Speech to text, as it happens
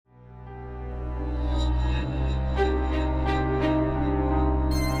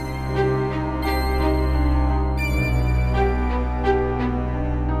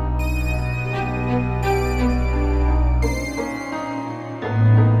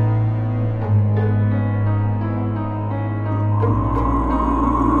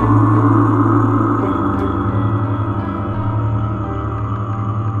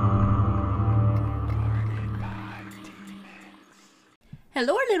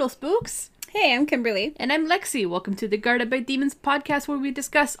little spooks. Hey, I'm Kimberly. And I'm Lexi. Welcome to the Guarded by Demons podcast where we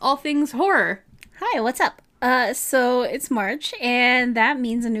discuss all things horror. Hi, what's up? So it's March, and that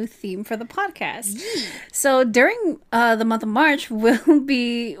means a new theme for the podcast. So during the month of March, we'll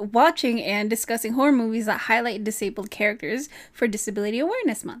be watching and discussing horror movies that highlight disabled characters for Disability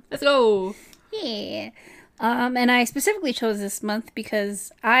Awareness Month. Let's go. Yeah. And I specifically chose this month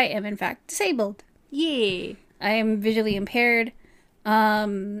because I am, in fact, disabled. Yay. I am visually impaired,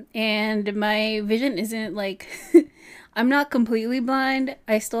 and my vision isn't like... I'm not completely blind.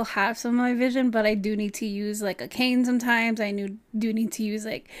 I still have some of my vision, but I do need to use like a cane sometimes. I do need to use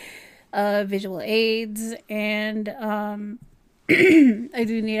like visual aids, and I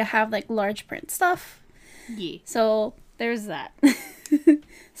do need to have like large print stuff. Yeah. So there's that.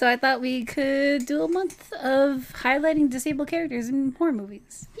 So I thought we could do a month of highlighting disabled characters in horror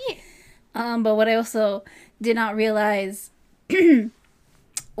movies. Yeah. But what I also did not realize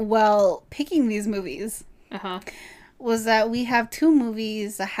while picking these movies was that we have two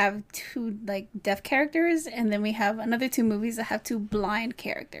movies that have two like deaf characters, and then we have another two movies that have two blind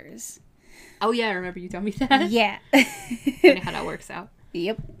characters. Oh yeah, I remember you telling me that. Yeah. Funny how that works out.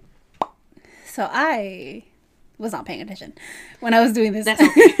 Yep. So I was not paying attention when I was doing this. That's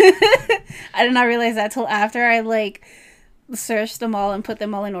okay. I did not realize that till after I like searched them all and put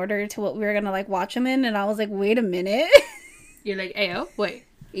them all in order to what we were gonna like watch them in, and I was like, wait a minute. You're like, ayo, wait.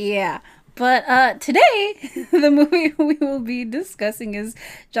 Yeah. But today, the movie we will be discussing is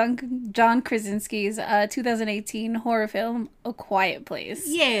John Krasinski's 2018 horror film, A Quiet Place.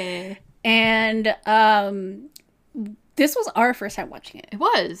 Yeah. And this was our first time watching it. It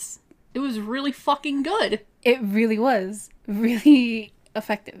was. It was really fucking good. It really was. Really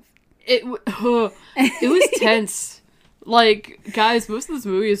effective. It was tense. Like, guys, most of this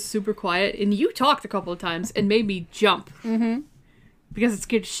movie is super quiet, and you talked a couple of times and made me jump. Mm-hmm. Because it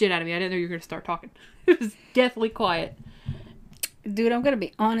scared the shit out of me. I didn't know you were going to start talking. It was definitely quiet. Dude, I'm going to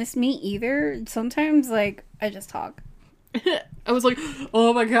be honest, me either. Sometimes, like, I just talk. I was like,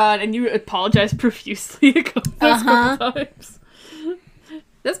 oh my god, and you apologized profusely a couple times.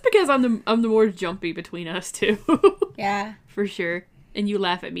 That's because I'm the more jumpy between us two. Yeah. For sure. And you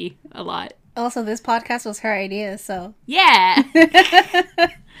laugh at me a lot. Also, this podcast was her idea, so... Yeah!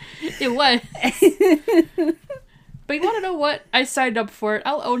 It was. But you want to know what? I signed up for it.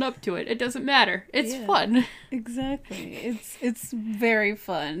 I'll own up to it. It doesn't matter. It's fun. Exactly. It's very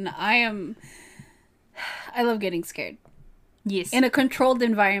fun. I love getting scared. Yes. In a controlled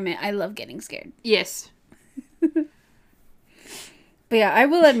environment, I love getting scared. Yes. But yeah, I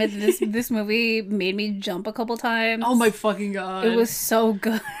will admit that this movie made me jump a couple times. Oh my fucking god. It was so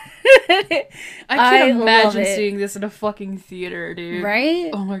good. I can't imagine love it. seeing this in a fucking theater, dude. Right?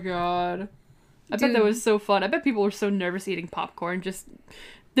 Oh my god. I bet Dude. that was so fun. I bet people were so nervous eating popcorn.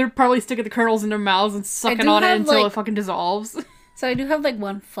 They're probably sticking the kernels in their mouths and sucking on it until it fucking dissolves. So I do have like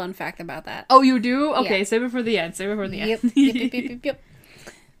one fun fact about that. Oh, you do? Okay, Yeah. save it for the end. Yep. Yep.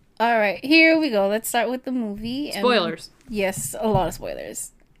 All right, here we go. Let's start with the movie. Spoilers. Yes, a lot of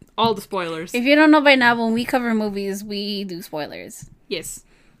spoilers. All the spoilers. If you don't know by now, when we cover movies, we do spoilers. Yes.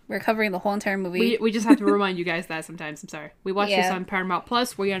 We're covering the whole entire movie. We just have to remind you guys that sometimes. I'm sorry. We watch this Yeah. on Paramount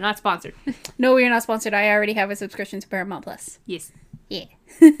Plus. We are not sponsored. No, we are not sponsored. I already have a subscription to Paramount Plus. Yes. Yeah.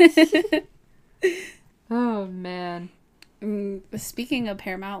 Oh, man. Speaking of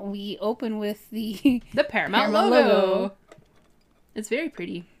Paramount, we open with the Paramount Paramount logo. logo. It's very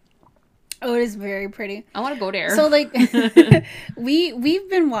pretty. Oh, it is very pretty. I want to go there. So like we've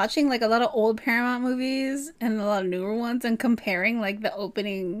been watching like a lot of old Paramount movies and a lot of newer ones and comparing like the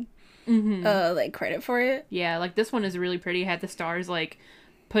opening like credit for it. Yeah, like this one is really pretty. It had the stars like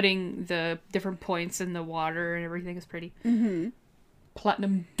putting the different points in the water and everything is pretty. Mm-hmm.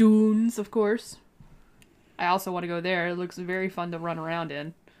 Platinum Dunes, of course. I also want to go there. It looks very fun to run around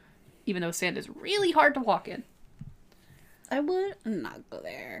in. Even though sand is really hard to walk in. I would not go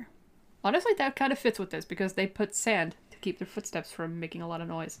there. Honestly, that kind of fits with this because they put sand to keep their footsteps from making a lot of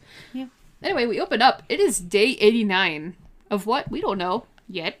noise. Yeah. Anyway, we open up. It is day 89 of what? We don't know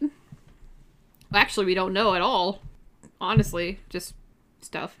yet. Actually, we don't know at all. Honestly, just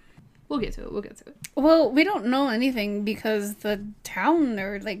stuff. We'll get to it. Well, we don't know anything because the town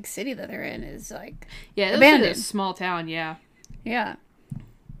or like city that they're in is like abandoned. This is a small town, yeah. Yeah.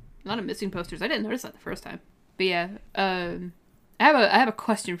 A lot of missing posters. I didn't notice that the first time. But yeah, I have a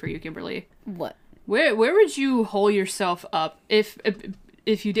question for you, Kimberly. What? Where would you hole yourself up if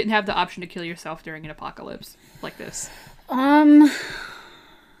you didn't have the option to kill yourself during an apocalypse like this? That's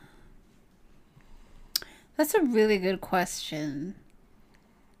a really good question.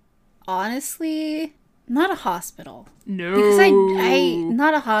 Honestly, Not a hospital. No. Because I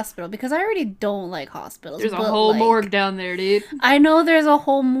not a hospital, because I already don't like hospitals. There's a but, whole like, morgue down there, dude. I know there's a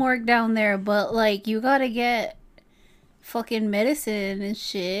whole morgue down there, but, like, you gotta get fucking medicine and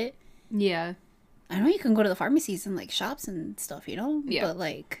shit. Yeah. I know you can go to the pharmacies and, like, shops and stuff, you know? Yeah. But,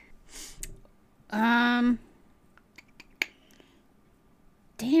 like,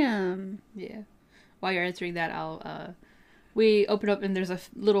 damn. Yeah. While you're answering that, we open up and there's a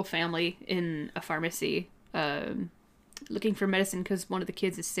little family in a pharmacy, looking for medicine because one of the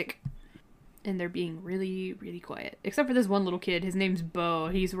kids is sick. And they're being really, really quiet. Except for this one little kid. His name's Bo.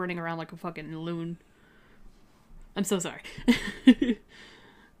 He's running around like a fucking loon. I'm so sorry.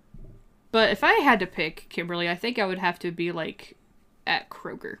 But if I had to pick, Kimberly, I think I would have to be, like, at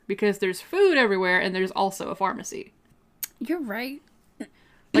Kroger. Because there's food everywhere and there's also a pharmacy. You're right.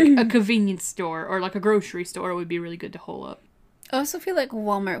 Like, a convenience store or, like, a grocery store would be really good to hole up. I also feel like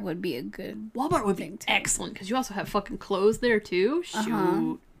Walmart would be a good Walmart would be excellent because you also have fucking clothes there, too. Shoot.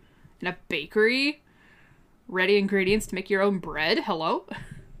 And a bakery. Ready ingredients to make your own bread. Hello?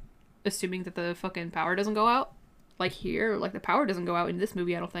 Assuming that the fucking power doesn't go out. Like here. Like, the power doesn't go out in this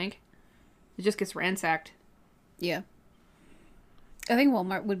movie, I don't think. It just gets ransacked. Yeah. I think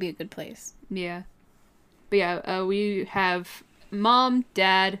Walmart would be a good place. Yeah. But yeah, we have mom,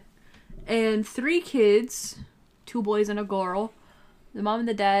 dad, and 3 kids. 2 boys and a girl. The mom and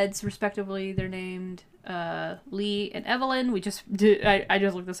the dads, respectively, they're named Lee and Evelyn. I just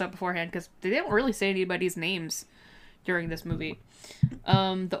looked this up beforehand because they didn't really say anybody's names during this movie.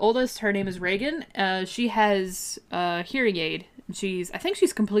 The oldest, her name is Reagan. She has a hearing aid. I think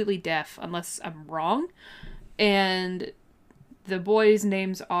she's completely deaf, unless I'm wrong. And the boys'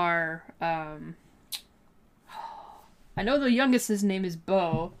 names are, I know the youngest's name is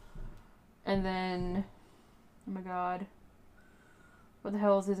Bo. And then, oh my god, what the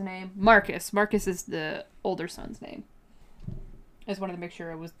hell is his name? Marcus. Marcus is the older son's name. I just wanted to make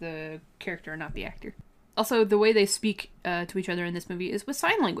sure it was the character, not the actor. Also, the way they speak to each other in this movie is with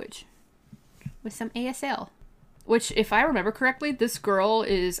sign language. With some ASL. Which, if I remember correctly, this girl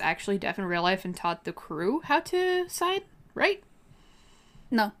is actually deaf in real life and taught the crew how to sign, right?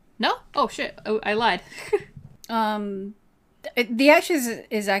 No. No? Oh, shit. Oh, I lied. The actress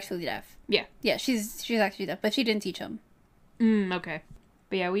is actually deaf. Yeah. Yeah, she's actually deaf, but she didn't teach him. Okay.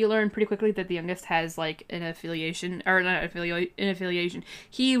 But yeah, we learned pretty quickly that the youngest has, like, an affiliation, or not an affiliation.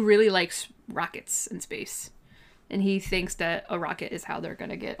 He really likes rockets in space. And he thinks that a rocket is how they're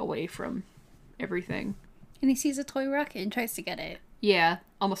gonna get away from everything. And he sees a toy rocket and tries to get it. Yeah,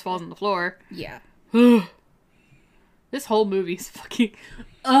 almost falls on the floor. Yeah. This whole movie's fucking...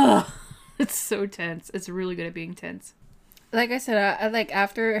 Ugh! It's so tense. It's really good at being tense. Like I said,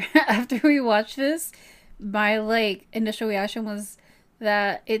 after we watched this, my, like, initial reaction was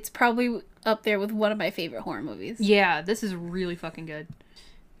that it's probably up there with one of my favorite horror movies. Yeah, this is really fucking good.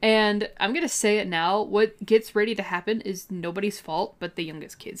 And I'm gonna say it now, what gets ready to happen is nobody's fault but the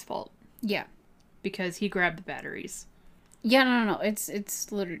youngest kid's fault. Yeah. Because he grabbed the batteries. Yeah, no.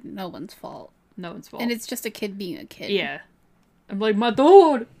 It's literally no one's fault. No one's fault. And it's just a kid being a kid. Yeah. I'm like, my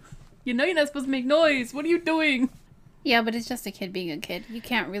dude! You know you're not supposed to make noise. What are you doing? Yeah, but it's just a kid being a kid. You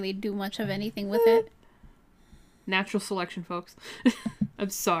can't really do much of anything with it. Natural selection, folks.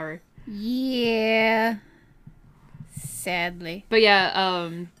 I'm sorry. Yeah. Sadly. But yeah,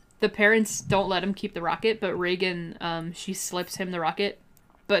 the parents don't let him keep the rocket, but Reagan, she slips him the rocket.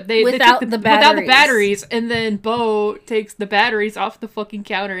 But they took without the batteries, and then Bo takes the batteries off the fucking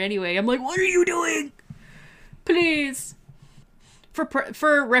counter anyway. I'm like, what are you doing? Please.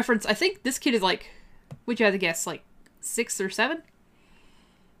 For reference, I think this kid is like, would you have to guess, like 6 or 7?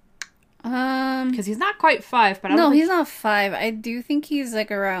 Because he's not quite 5, but I don't No, he's not 5. I do think he's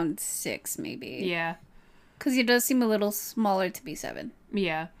like around 6, maybe. Yeah. Because he does seem a little smaller to be 7.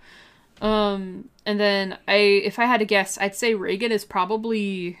 Yeah. And then if I had to guess, I'd say Reagan is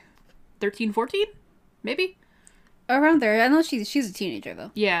probably 13, 14? Maybe? Around there. I know she's a teenager,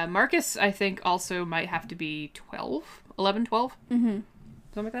 though. Yeah, Marcus, I think, also might have to be 11, 12? Mm-hmm.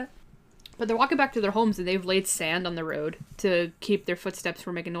 Something like that. But they're walking back to their homes, and they've laid sand on the road to keep their footsteps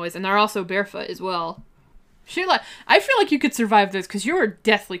from making noise, and they're also barefoot as well. Sheila, I feel like you could survive this, because you're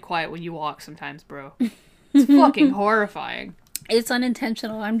deathly quiet when you walk sometimes, bro. It's fucking horrifying. It's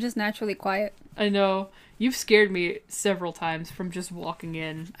unintentional. I'm just naturally quiet. I know. You've scared me several times from just walking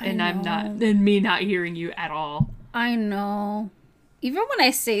in, and me not hearing you at all. I know. Even when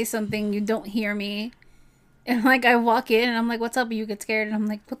I say something, you don't hear me. And, like, I walk in, and I'm like, what's up? And you get scared, and I'm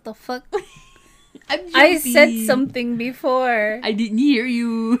like, what the fuck? I said something before. I didn't hear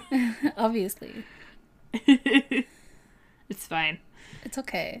you. Obviously. It's fine. It's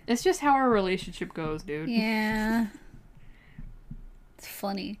okay. It's just how our relationship goes, dude. Yeah. It's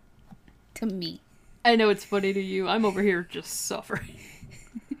funny. To me. I know it's funny to you. I'm over here just suffering.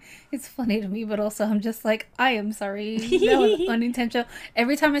 It's funny to me, but also I'm just like, I am sorry. That was unintentional.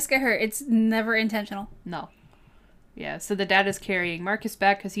 Every time I scare her, it's never intentional. No. Yeah, so the dad is carrying Marcus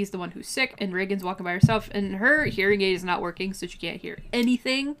back because he's the one who's sick, and Reagan's walking by herself, and her hearing aid is not working, so she can't hear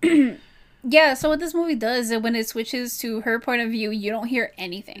anything. Yeah, so what this movie does is when it switches to her point of view, you don't hear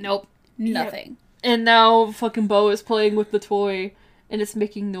anything. Nope. Nothing. Yep. And now fucking Bo is playing with the toy, and it's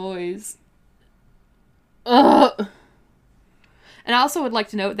making noise. Ugh. And I also would like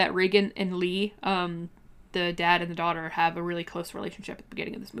to note that Reagan and Lee, the dad and the daughter, have a really close relationship at the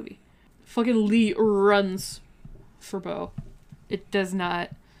beginning of this movie. Fucking Lee runs for Bo. It does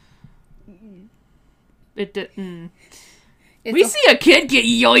not. We see a kid get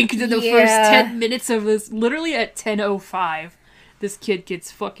yoinked in the first 10 minutes of this. Literally at 10:05, this kid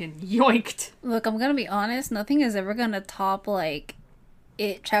gets fucking yoinked. Look, I'm gonna be honest. Nothing is ever gonna top, like,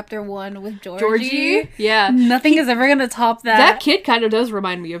 It Chapter 1 with Georgie. Yeah. Nothing is ever gonna top that. That kid kind of does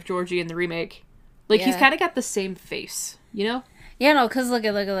remind me of Georgie in the remake. Like, he's kind of got the same face, you know? Yeah, no, because look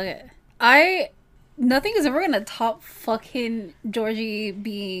at. Nothing is ever gonna top fucking Georgie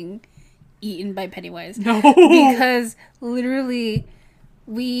being eaten by Pennywise. No. Because literally,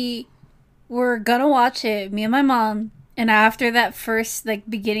 we were gonna watch it, me and my mom, and after that first, like,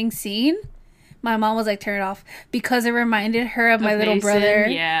 beginning scene, my mom was like, turn it off. Because it reminded her of my little brother.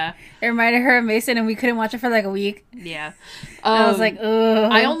 Yeah. It reminded her of Mason, and we couldn't watch it for like a week. Yeah. I was like,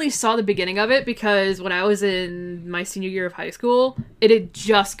 ugh. I only saw the beginning of it because when I was in my senior year of high school, it had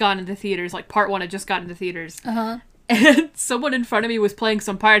just gone into theaters. Like, part 1 had just gotten into theaters. Uh-huh. And someone in front of me was playing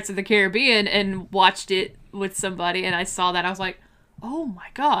some Pirates of the Caribbean and watched it with somebody, and I saw that. I was like, oh my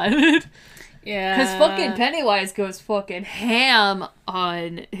god. Yeah. Because fucking Pennywise goes fucking ham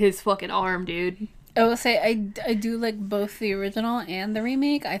on his fucking arm, dude. I will say, I do like both the original and the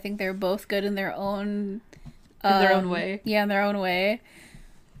remake. I think they're both good in their own... in their own way. Yeah, in their own way.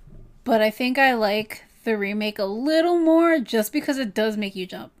 But I think I like the remake a little more just because it does make you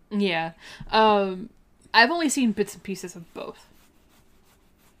jump. Yeah. I've only seen bits and pieces of both.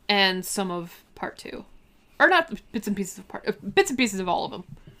 And some of part 2. Or not bits and pieces of bits and pieces of all of them.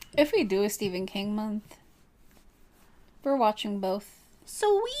 If we do a Stephen King month, we're watching both.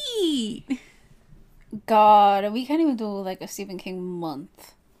 Sweet! God, we can't even do like a Stephen King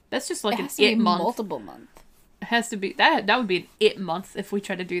month. That's just like it an has to it be month. Multiple month. It has to be that would be an it month if we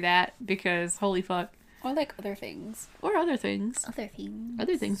try to do that, because holy fuck. Or like other things. Or other things. Other things.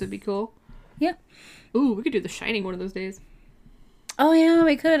 Other things would be cool. Yeah. Ooh, we could do The Shining one of those days. Oh yeah,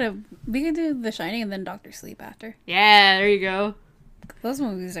 we could. We could do The Shining and then Doctor Sleep after. Yeah, there you go. Those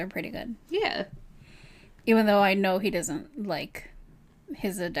movies are pretty good. Yeah. Even though I know he doesn't like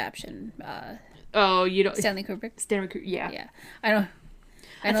his adaptation. Oh, you don't... Stanley Kubrick? Stanley Kubrick, yeah. Yeah. I know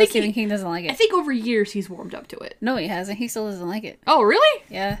think Stephen King doesn't like it. I think over years he's warmed up to it. No, he hasn't. He still doesn't like it. Oh, really?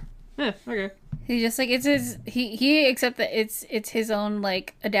 Yeah. Okay. He just like it's his he accepts that it's his own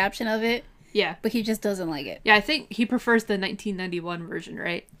like adaptation of it. Yeah. But he just doesn't like it. Yeah, I think he prefers the 1991 version,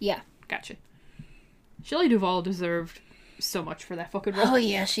 right? Yeah. Gotcha. Shelley Duvall deserved so much for that fucking role. Oh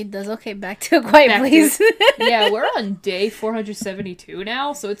yeah, she does. Okay, back to A Quiet Place. Yeah, we're on day 472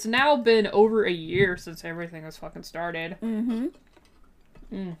 now, so it's now been over a year since everything has fucking started.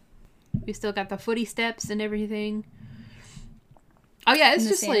 Mm-hmm. We still got the footy steps and everything. Oh yeah, it's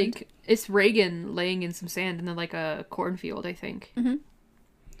just sand. Like it's Reagan laying in some sand in like a cornfield, I think. Mm-hmm.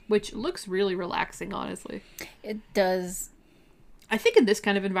 Which looks really relaxing, honestly. It does. I think in this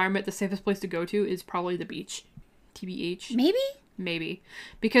kind of environment, the safest place to go to is probably the beach. TBH. Maybe.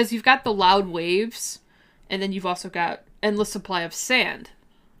 Because you've got the loud waves, and then you've also got endless supply of sand.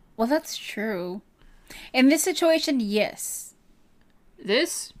 Well, that's true. In this situation, yes.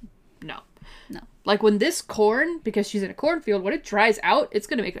 This? No. No. Like when this corn, because she's in a cornfield, when it dries out, it's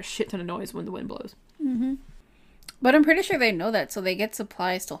going to make a shit ton of noise when the wind blows. Mm-hmm. But I'm pretty sure they know that, so they get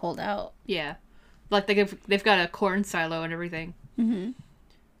supplies to hold out. Yeah. Like they've got a corn silo and everything.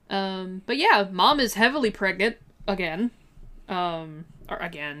 Mm-hmm. But yeah, Mom is heavily pregnant again. Or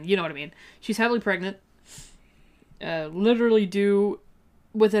again, you know what I mean. She's heavily pregnant. Literally due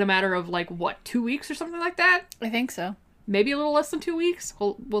within a matter of 2 weeks or something like that? I think so. Maybe a little less than 2 weeks.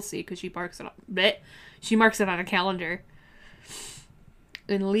 We'll see, because she marks it on a calendar.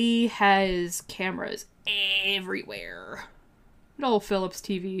 And Lee has cameras everywhere. Good old Philips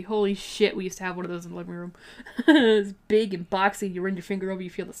TV. Holy shit, we used to have one of those in the living room. It's big and boxy. You run your finger over, you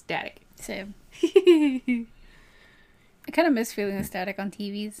feel the static. Same. I kind of miss feeling the static on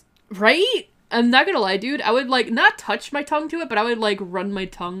TVs. Right? I'm not gonna lie, dude. I would, like, not touch my tongue to it, but I would, like, run my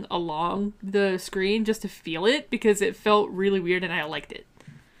tongue along the screen just to feel it, because it felt really weird and I liked it.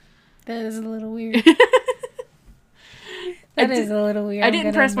 That is a little weird. That is a little weird. I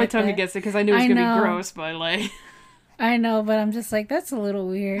didn't press my tongue against it because I knew it was gonna be gross, but, like... I know, but I'm just like, that's a little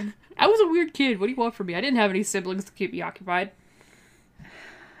weird. I was a weird kid. What do you want from me? I didn't have any siblings to keep me occupied.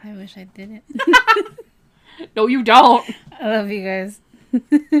 I wish I didn't. No, you don't. I love you guys.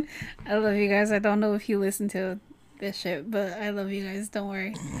 I love you guys. I don't know if you listen to this shit, but I love you guys. Don't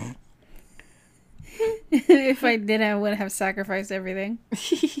worry. If I didn't, I would have sacrificed everything.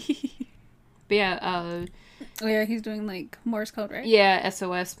 But yeah, oh yeah, he's doing like Morse code, right? Yeah,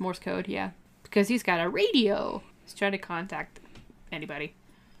 SOS, Morse code, yeah. Because he's got a radio. He's trying to contact anybody.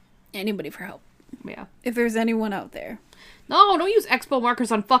 Anybody for help. Yeah. If there's anyone out there. No, don't use expo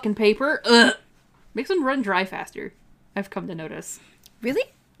markers on fucking paper. Ugh. Makes them run dry faster. I've come to notice. Really?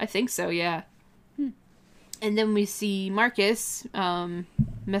 I think so, yeah. And then we see Marcus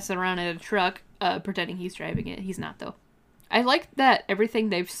messing around in a truck, pretending he's driving it. He's not, though. I like that everything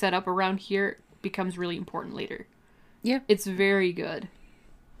they've set up around here becomes really important later. Yeah. It's very good.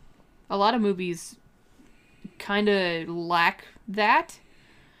 A lot of movies kind of lack that.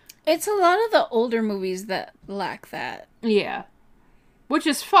 It's a lot of the older movies that lack that. Yeah. Which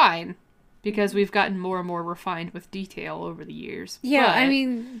is fine, because we've gotten more and more refined with detail over the years. Yeah, but... I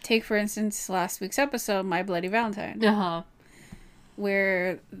mean, take for instance last week's episode, My Bloody Valentine. Uh-huh.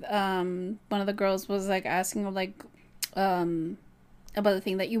 Where one of the girls was like asking like about the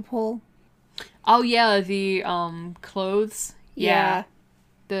thing that you pull. Oh yeah, the clothes. Yeah.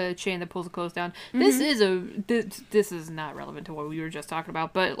 The chain that pulls the clothes down. Mm-hmm. This is not relevant to what we were just talking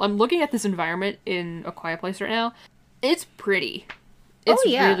about, but I'm looking at this environment in A Quiet Place right now. It's pretty. It's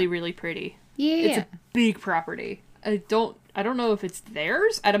really, really pretty. Yeah. It's a big property. I don't know if it's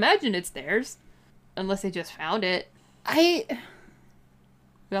theirs. I'd imagine it's theirs. Unless they just found it.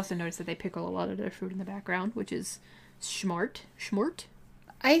 We also noticed that they pickle a lot of their food in the background, which is smart. Schmort?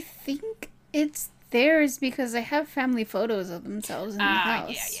 I think it's theirs because they have family photos of themselves in the house.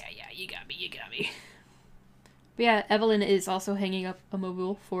 Yeah. You got me. But yeah, Evelyn is also hanging up a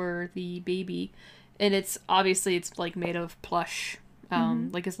mobile for the baby. And it's like made of plush.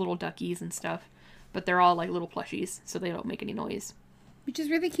 Like his little duckies and stuff. But they're all like little plushies, so they don't make any noise. Which is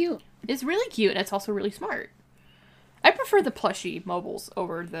really cute. It's really cute, and it's also really smart. I prefer the plushie mobiles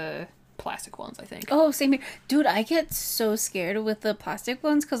over the plastic ones, I think. Oh, same here. Dude, I get so scared with the plastic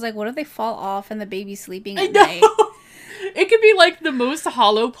ones, because like, what if they fall off and the baby's sleeping at night? It could be like the most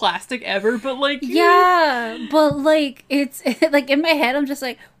hollow plastic ever, but like... Yeah, but like, it's like in my head, I'm just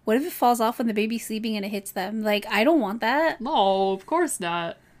like, what if it falls off when the baby's sleeping and it hits them? Like, I don't want that. No, of course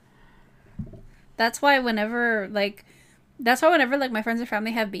not. That's why whenever like my friends and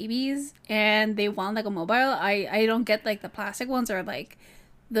family have babies and they want like a mobile, I don't get like the plastic ones or like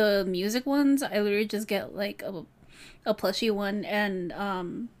the music ones. I literally just get like a plushie one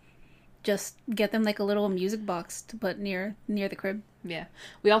and just get them like a little music box to put near the crib. Yeah.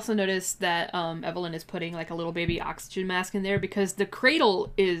 We also noticed that Evelyn is putting like a little baby oxygen mask in there because the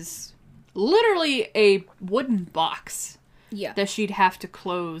cradle is literally a wooden box. Yeah. That she'd have to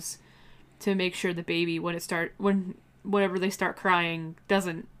close to make sure the baby, whenever they start crying,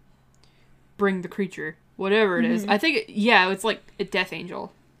 doesn't bring the creature. Whatever it is. I think, it's like a death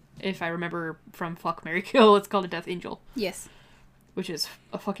angel. If I remember from Fuck, Marry, Kill, it's called a death angel. Yes. Which is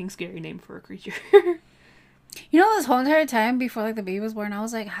a fucking scary name for a creature. You know, this whole entire time before like the baby was born, I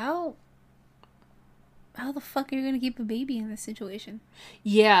was like, how the fuck are you gonna keep a baby in this situation?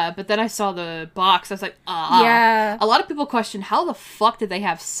 Yeah, but then I saw the box. I was like, Yeah. A lot of people question, how the fuck did they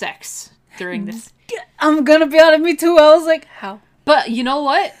have sex during this? I'm gonna be honest, me too. I was like, how? But you know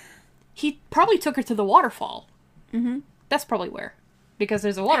what? He probably took her to the waterfall. Mm-hmm. That's probably where. Because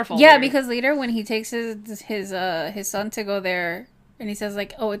there's a waterfall Yeah, there. because later when he takes his son to go there, and he says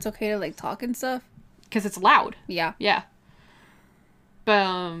like, oh, it's okay to like talk and stuff. Because it's loud. Yeah. Yeah.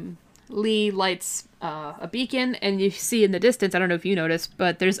 But, Lee lights a beacon, and you see in the distance, I don't know if you noticed,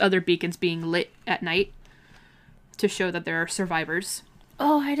 but there's other beacons being lit at night to show that there are survivors.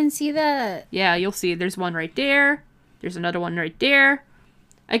 Oh, I didn't see that. Yeah, you'll see. There's one right there. There's another one right there.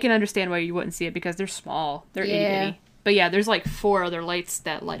 I can understand why you wouldn't see it, because they're small. They're itty-bitty. But yeah, there's like 4 other lights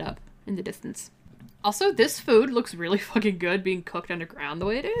that light up in the distance. Also, this food looks really fucking good being cooked underground the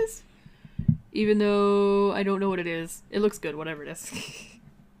way it is. Even though I don't know what it is. It looks good, whatever it is.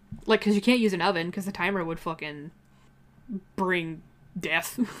 Like, because you can't use an oven, because the timer would fucking bring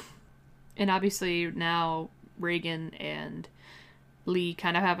death. And obviously now Reagan and Lee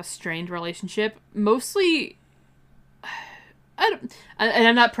kind of have a strained relationship. Mostly, and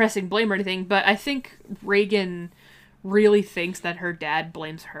I'm not pressing blame or anything, but I think Reagan really thinks that her dad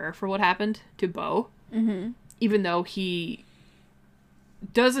blames her for what happened to Bo. Mm-hmm. Even though he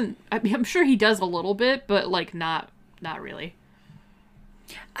doesn't, I mean, I'm sure he does a little bit, but, like, not really.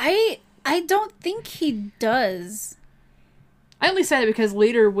 I don't think he does. I only say that because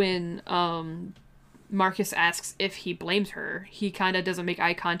later when, Marcus asks if he blames her, he kind of doesn't make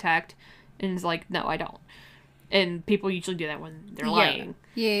eye contact and is like, no, I don't. And people usually do that when they're lying.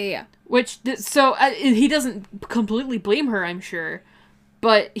 Yeah. Which, so, he doesn't completely blame her, I'm sure.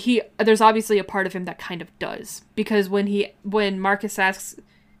 But there's obviously a part of him that kind of does. Because when Marcus asks,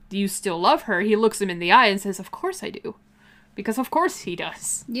 do you still love her? He looks him in the eye and says, of course I do. Because of course he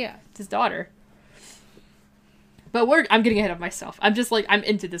does. Yeah. It's his daughter. But I'm getting ahead of myself. I'm just like, I'm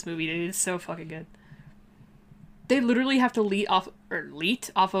into this movie, dude. It's so fucking good. They literally have to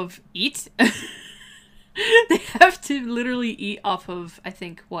eat. They have to literally eat off of, I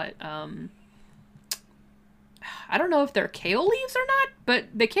think, what, I don't know if they're kale leaves or not, but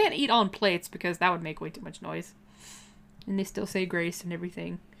they can't eat on plates because that would make way too much noise. And they still say grace and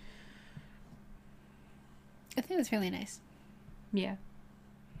everything. I think that's really nice. Yeah.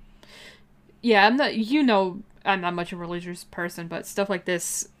 Yeah, I'm not much of a religious person, but stuff like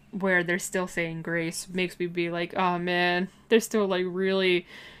this, where they're still saying grace, makes me be like, oh man, they're still like really...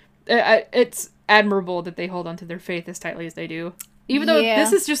 It's admirable that they hold on to their faith as tightly as they do. Even though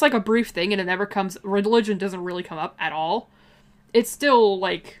this is just like a brief thing and it never comes... Religion doesn't really come up at all. It's still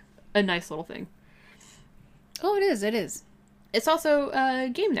like a nice little thing. Oh, it is. It's also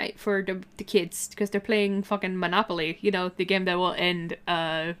game night for the kids because they're playing fucking Monopoly. You know, the game that will end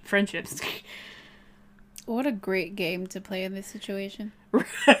friendships. What a great game to play in this situation.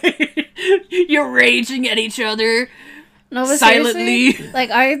 Right? You're raging at each other. No, but silently. Like,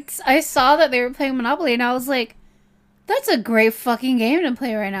 I saw that they were playing Monopoly and I was like, that's a great fucking game to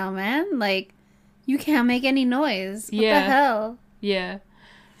play right now, man. Like, you can't make any noise. What the hell? Yeah.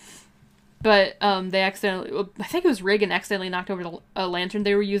 But they accidentally... I think it was Reagan accidentally knocked over a lantern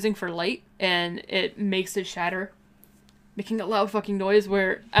they were using for light, and it makes it shatter, making a loud fucking noise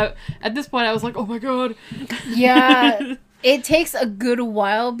where... at this point, I was like, oh my god. Yeah. It takes a good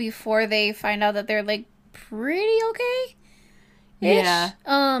while before they find out that they're, like, pretty okay. Yeah.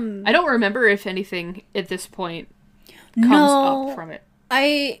 I don't remember if anything at this point comes up from it.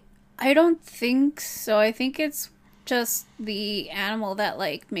 I don't think so. I think it's just the animal that,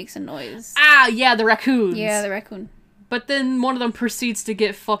 like, makes a noise. Ah, yeah, the raccoons. Yeah, the raccoon. But then one of them proceeds to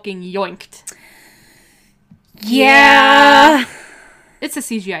get fucking yoinked. Yeah. It's a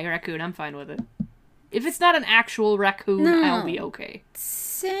CGI raccoon. I'm fine with it. If it's not an actual raccoon, I'll be okay.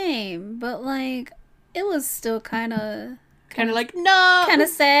 Same, but, like, it was still kind of like, no! Kind of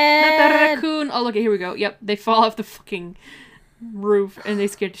sad. Not that raccoon. Oh, look, here we go. Yep, they fall off the fucking roof, and they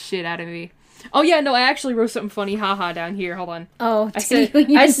scared the shit out of me. Oh, yeah, no, I actually wrote something funny, haha, down here. Hold on. Oh, I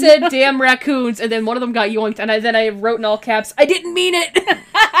said, damn raccoons, and then one of them got yoinked, and then I wrote in all caps, I didn't mean it!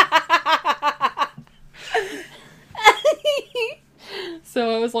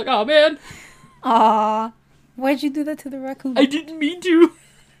 So I was like, oh, man. Aw. Why'd you do that to the raccoon? I didn't mean to.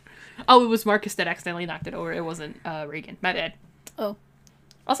 Oh, it was Marcus that accidentally knocked it over. It wasn't Reagan. My bad. Oh.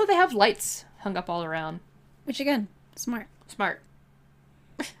 Also, they have lights hung up all around. Which, again, smart. Smart.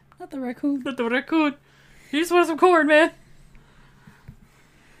 Not the raccoon. Not the raccoon. He just wants some corn, man.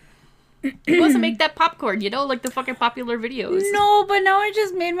 He wants to make that popcorn, you know, like the fucking popular videos. No, but now I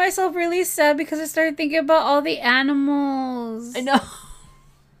just made myself really sad because I started thinking about all the animals. I know.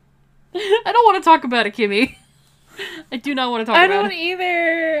 I don't want to talk about it, Kimmy. I do not want to talk about it. I don't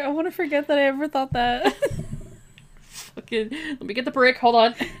either. I want to forget that I ever thought that. Fucking, let me get the brick. Hold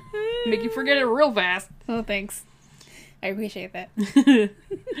on. Make you forget it real fast. Oh, thanks. I appreciate that.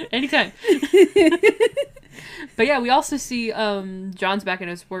 Anytime. But yeah, we also see John's back in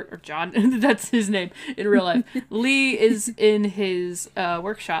his work, or John, that's his name in real life. Lee is in his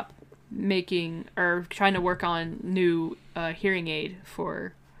workshop trying to work on new hearing aid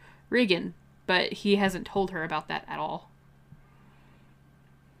for Reagan, but he hasn't told her about that at all.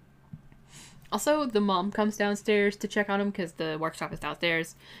 Also, the mom comes downstairs to check on him because the workshop is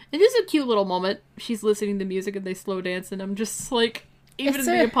downstairs. It is a cute little moment. She's listening to music and they slow dance, and I'm just like, even in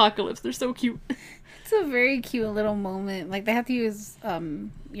the apocalypse, they're so cute. It's a very cute little moment. Like, they have to use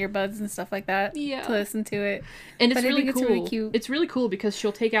earbuds and stuff like that to listen to it. And it's really cool. It's really cute. It's really cool because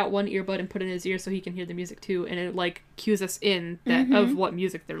she'll take out one earbud and put it in his ear so he can hear the music too, and it like cues us in that of what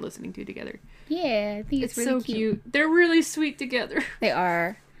music they're listening to together. Yeah, I think it's really so cute. They're really sweet together. They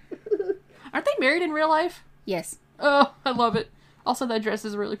are. Aren't they married in real life? Yes. Oh, I love it. Also, that dress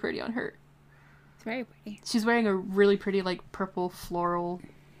is really pretty on her. It's very pretty. She's wearing a really pretty, like, purple floral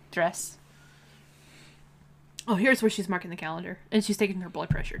dress. Oh, here's where she's marking the calendar. And she's taking her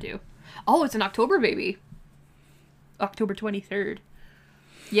blood pressure, too. Oh, it's an October baby. October 23rd.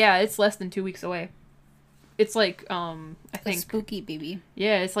 Yeah, it's less than 2 weeks away. It's like, I think... A spooky baby.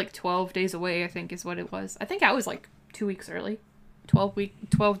 Yeah, it's like 12 days away, I think, is what it was. I think I was, like, 2 weeks early. 12 weeks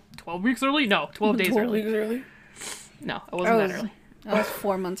early? No, 12 days 12 early. weeks early. No, I wasn't that early. I was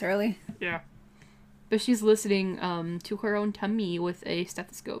 4 months early. Yeah. But she's listening to her own tummy with a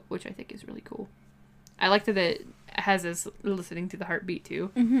stethoscope, which I think is really cool. I like that it has us listening to the heartbeat,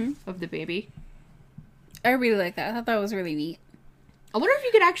 too, of the baby. I really like that. I thought that was really neat. I wonder if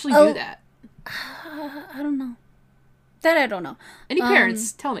you could actually do that. I don't know. That I don't know. Any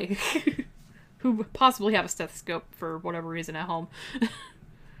parents, tell me, who possibly have a stethoscope for whatever reason at home.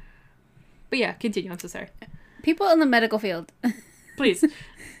 But yeah, continue. I'm so sorry. People in the medical field, Please,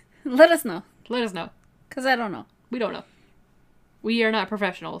 let us know. let us know. Because I don't know. We don't know. We are not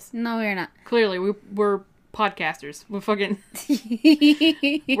professionals. No, we're not. Clearly, we're podcasters. We're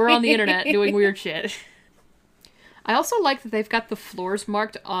on the internet doing weird shit. I also like that they've got the floors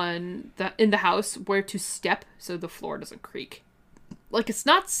marked in the house where to step so the floor doesn't creak. Like, it's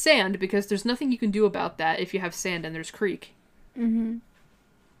not sand because there's nothing you can do about that if you have sand and there's creak. Mm-hmm.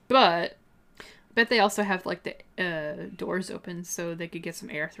 But I bet they also have, like, the doors open so they could get some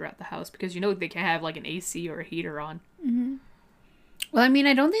air throughout the house because, you know, they can't have, like, an AC or a heater on. Mm-hmm. Well, I mean,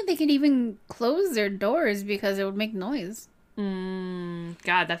 I don't think they could even close their doors because it would make noise.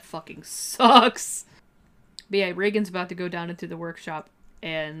 God, that fucking sucks. But yeah, Reagan's about to go down into the workshop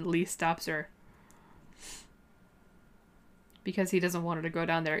and Lee stops her. Because he doesn't want her to go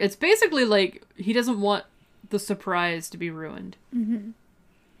down there. It's basically like he doesn't want the surprise to be ruined. Mm-hmm.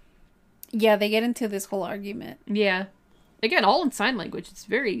 Yeah, they get into this whole argument. Yeah. Again, all in sign language. It's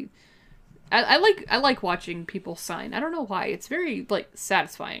very... I like watching people sign. I don't know why. It's very, like,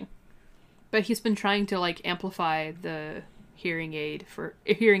 satisfying. But he's been trying to, like, amplify the hearing aids for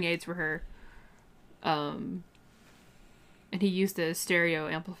her. And he used a stereo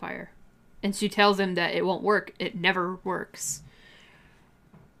amplifier. And she tells him that it won't work. It never works.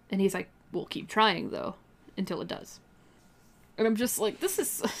 And he's like, we'll keep trying, though, until it does. And I'm just like, this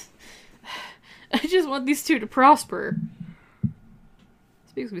is... I just want these two to prosper.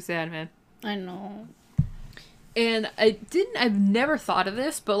 This makes me sad, man. I know. And I've never thought of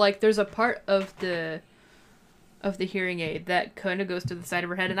this, but, like, there's a part of the hearing aid that kind of goes to the side of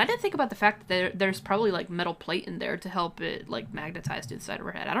her head. And I didn't think about the fact that there's probably, like, metal plate in there to help it, like, magnetize to the side of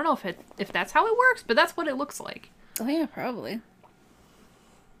her head. I don't know if that's how it works, but that's what it looks like. Oh, yeah, probably.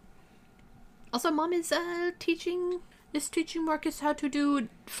 Also, Mom is teaching Marcus how to do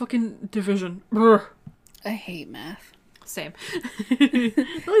fucking division. Brr. I hate math. Same. The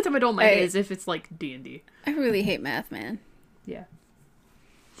only time I don't mind it is if it's, like, D&D. I really hate math, man. Yeah.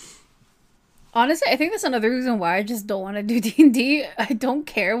 Honestly, I think that's another reason why I just don't want to do D&D. I don't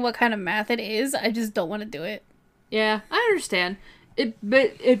care what kind of math it is. I just don't want to do it. Yeah, I understand.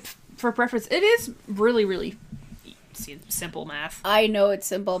 But for preference, it is really, really simple math. I know it's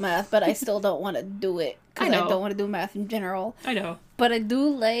simple math, but I still don't want to do it. Because I don't want to do math in general. I know. But I do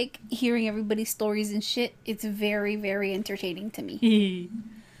like hearing everybody's stories and shit. It's very, very entertaining to me.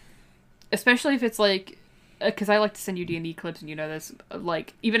 Especially if it's like... Because I like to send you D&D clips, and you know this.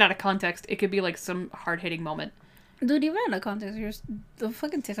 Like, even out of context, it could be, like, some hard-hitting moment. Dude, even out of context, the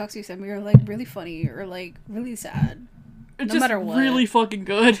fucking TikToks you sent me are, like, really funny or, like, really sad. It's no matter what. Really fucking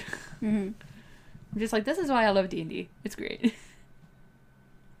good. Mm-hmm. I'm just like, this is why I love D&D. It's great.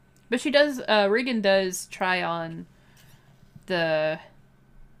 But Reagan does try on the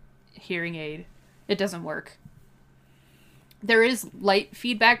hearing aid. It doesn't work. There is light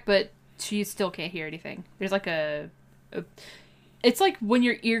feedback, but she still can't hear anything. There's like it's like when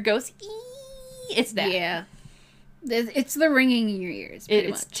your ear goes, ee! It's that. Yeah. It's the ringing in your ears.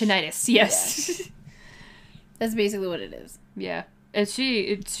 It's tinnitus, yes. Yeah. That's basically what it is. Yeah. And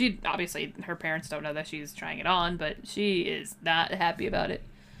she obviously, her parents don't know that she's trying it on, but she is not happy about it.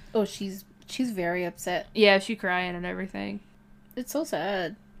 Oh, she's very upset. Yeah, she crying and everything. It's so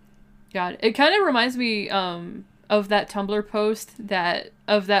sad. God, it kind of reminds me of that Tumblr post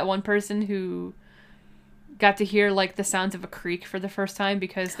of that one person who got to hear, like, the sounds of a creek for the first time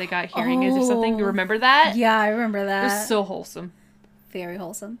because they got hearing aids or something. You remember that? Yeah, I remember that. It was so wholesome. Very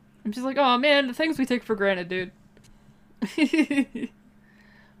wholesome. I'm just like, oh man, the things we take for granted, dude.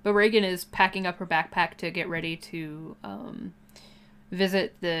 But Reagan is packing up her backpack to get ready to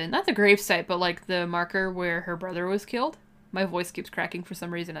visit not the gravesite, but, like, the marker where her brother was killed. My voice keeps cracking for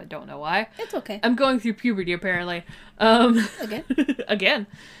some reason. I don't know why. It's okay. I'm going through puberty, apparently. Again? Again.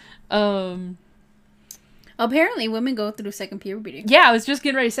 Apparently, women go through second puberty. Yeah, I was just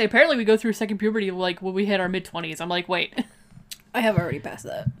getting ready to say, apparently we go through second puberty, like, when we hit our mid-20s. I'm like, wait. I have already passed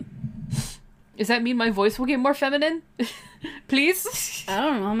that. Does that mean my voice will get more feminine? Please? I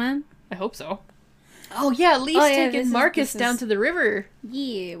don't know, man. I hope so. Oh, yeah, Lee's taking Marcus down to the river.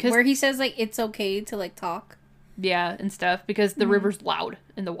 Yeah, where he says, like, it's okay to, like, talk. Yeah, and stuff, because the river's loud,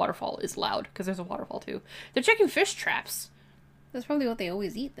 and the waterfall is loud, because there's a waterfall, too. They're checking fish traps. That's probably what they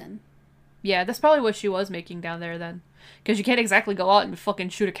always eat, then. Yeah, that's probably what she was making down there, then. Because you can't exactly go out and fucking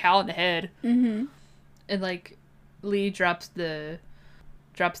shoot a cow in the head. Mm-hmm. And, like, Lee drops the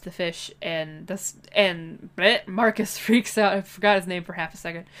fish, and Marcus freaks out. I forgot his name for half a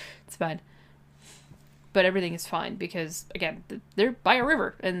second. It's fine. But everything is fine, because, again, they're by a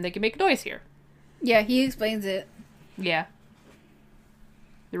river, and they can make noise here. Yeah, he explains it. Yeah.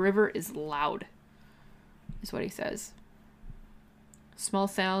 The river is loud, is what he says. Small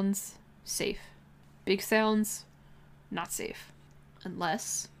sounds, safe. Big sounds, not safe.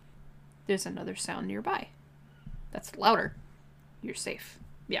 Unless there's another sound nearby that's louder. You're safe.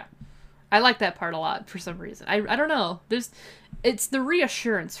 Yeah. I like that part a lot for some reason. I don't know. It's the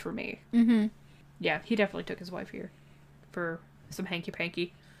reassurance for me. Mm-hmm. Yeah, he definitely took his wife here for some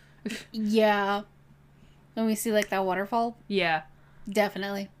hanky-panky. Yeah. When we see, like, that waterfall? Yeah.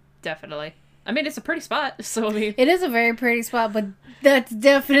 Definitely. I mean, it's a pretty spot, so I mean... It is a very pretty spot, but that's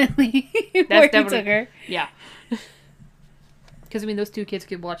definitely where he took her. Yeah. Because, I mean, those two kids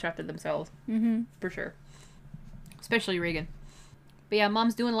could watch after themselves. Mm-hmm. For sure. Especially Regan. But yeah,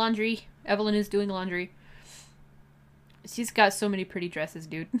 Mom's doing laundry. Evelyn is doing laundry. She's got so many pretty dresses,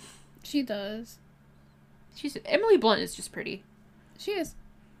 dude. She does. Emily Blunt is just pretty. She is.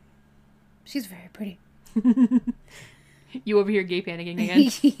 She's very pretty. You over here gay panicking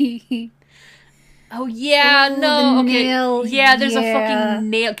again? Oh, yeah, ooh, no, okay. Nail. Yeah, there's a fucking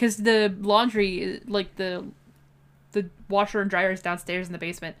nail, because the laundry, like, the washer and dryer is downstairs in the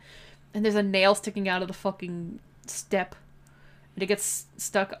basement, and there's a nail sticking out of the fucking step, and it gets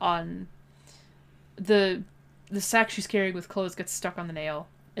stuck on the sack she's carrying with clothes gets stuck on the nail,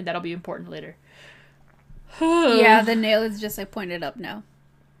 and that'll be important later. Yeah, the nail is just, like, pointed up now.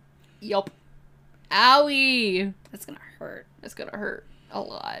 Yup. Owie! That's gonna hurt. It's gonna hurt a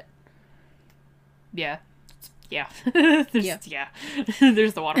lot. Yeah. Yeah. Yeah.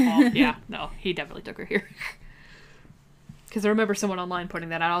 There's the waterfall. Yeah. No, he definitely took her here. Because I remember someone online putting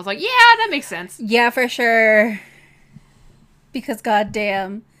that out. I was like, yeah, that makes sense. Yeah, for sure. Because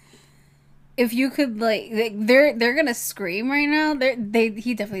goddamn, if you could they're gonna scream right now.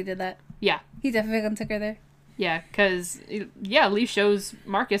 He definitely did that. Yeah. He definitely took her there. Yeah, because Lee shows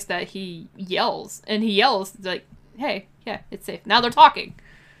Marcus that he yells, and he yells like, "Hey, yeah, it's safe." Now they're talking.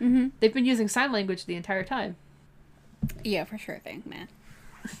 Mm-hmm. They've been using sign language the entire time. Yeah, for sure thing, man.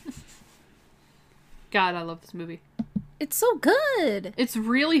 God, I love this movie. It's so good. It's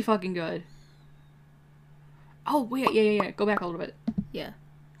really fucking good. Oh, wait, yeah. Go back a little bit. Yeah.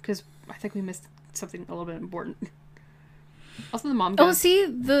 Because I think we missed something a little bit important. Also, the mom. Oh, see,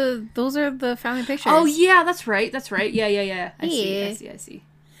 those are the family pictures. Oh yeah, that's right. Yeah. I see.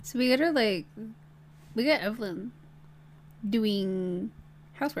 So we get Evelyn doing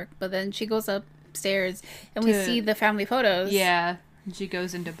housework, but then she goes upstairs and we see the family photos. Yeah, and she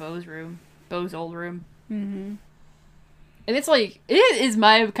goes into Beau's old room. Mm-hmm. And it's like, it is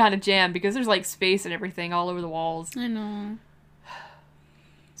my kind of jam because there's like space and everything all over the walls. I know.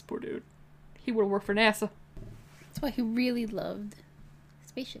 This poor dude. He would have worked for NASA. That's why he really loved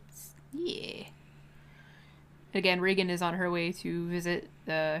spaceships. Yeah. Again, Regan is on her way to visit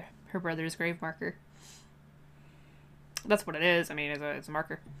her brother's grave marker. That's what it is. I mean, it's a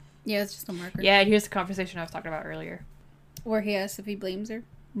marker. Yeah, it's just a marker. Yeah, and here's the conversation I was talking about earlier. Where he asks if he blames her.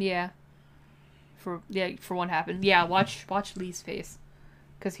 Yeah. For what happened. Yeah, watch Lee's face.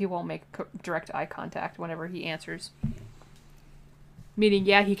 Because he won't make direct eye contact whenever he answers. Meaning,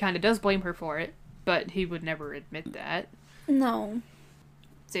 yeah, he kind of does blame her for it. But he would never admit that. No.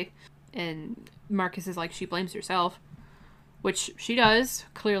 See? And Marcus is like, she blames herself. Which she does,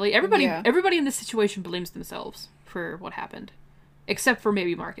 clearly. Everybody in this situation blames themselves for what happened. Except for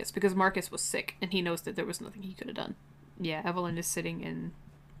maybe Marcus. Because Marcus was sick. And he knows that there was nothing he could have done. Yeah, Evelyn is sitting in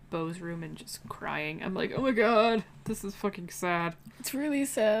Beau's room and just crying. I'm like, oh my god. This is fucking sad. It's really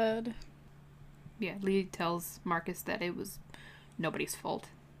sad. Yeah, Lee tells Marcus that it was nobody's fault.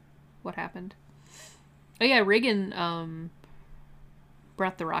 What happened. Oh yeah, Regan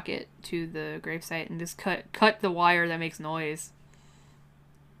brought the rocket to the gravesite and just cut the wire that makes noise.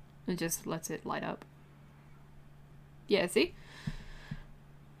 And just lets it light up. Yeah, see?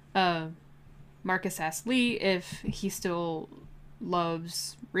 Marcus asked Lee if he still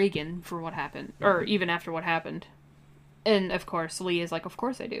loves Regan for what happened, or even after what happened. And of course, Lee is like, of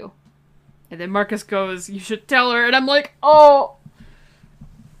course I do. And then Marcus goes, you should tell her. And I'm like, oh!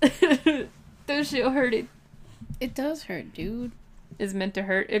 This shit hurted. It does hurt, dude. It's meant to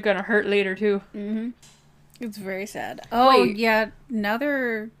hurt. It's gonna hurt later, too. Mm-hmm. It's very sad. Oh, Wait. yeah. Now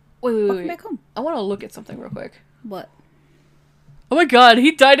they're Wait. welcome back home. I want to look at something real quick. What? Oh my god,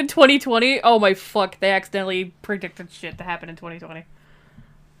 he died in 2020? Oh my fuck, they accidentally predicted shit to happen in 2020.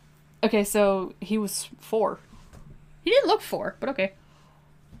 Okay, so he was 4. He didn't look 4, but okay.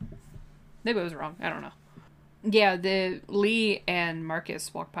 Maybe I was wrong. I don't know. Yeah, the Lee and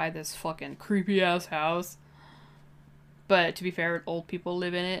Marcus walk by this fucking creepy ass house. But to be fair, old people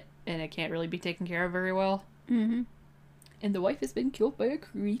live in it, and it can't really be taken care of very well. Mm-hmm. And the wife has been killed by a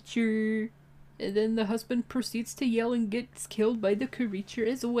creature. And then the husband proceeds to yell and gets killed by the creature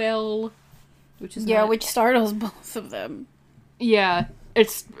as well. Which is which startles both of them. Yeah, it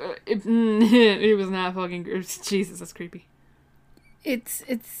was not fucking... Jesus, that's creepy. It's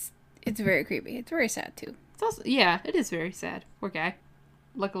very creepy. It's very sad, too. It's also... Yeah, it is very sad. Poor guy.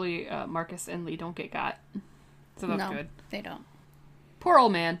 Luckily, Marcus and Lee don't get got. So that's good. They don't. Poor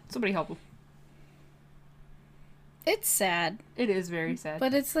old man. Somebody help him. It's sad. It is very sad.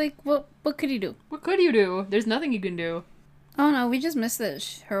 But it's like, what could you do? What could you do? There's nothing you can do. Oh no, we just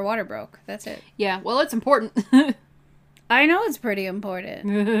missed her water broke. That's it. Yeah, well, it's important. I know it's pretty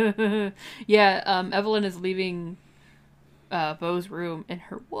important. Yeah, Evelyn is leaving Beau's room and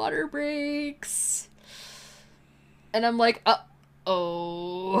her water breaks. And I'm like,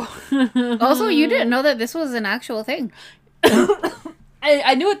 oh. Also, you didn't know that this was an actual thing.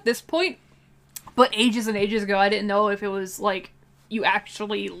 I knew at this point, but ages and ages ago, I didn't know if it was, like, you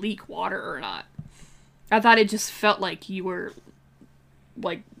actually leak water or not. I thought it just felt like you were,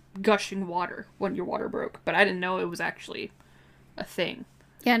 like, gushing water when your water broke. But I didn't know it was actually a thing.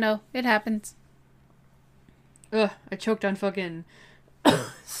 Yeah, no, it happens. Ugh, I choked on fucking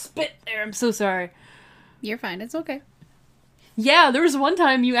spit there. I'm so sorry. You're fine. It's okay. Yeah, there was one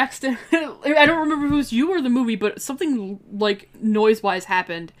time you accidentally... I don't remember if it was you or the movie, but something, like, noise-wise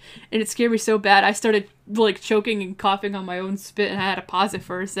happened. And it scared me so bad, I started, like, choking and coughing on my own spit, and I had to pause it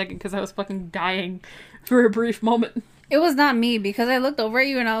for a second because I was fucking dying for a brief moment. It was not me, because I looked over at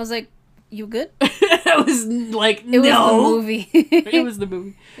you and I was like, you good? I was like, It was the movie. It was the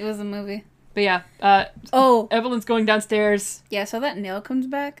movie. It was the movie. But yeah, Evelyn's going downstairs. Yeah, so that nail comes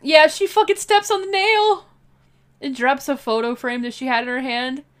back. Yeah, she fucking steps on the nail! It drops a photo frame that she had in her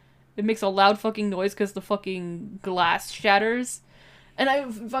hand. It makes a loud fucking noise because the fucking glass shatters. And I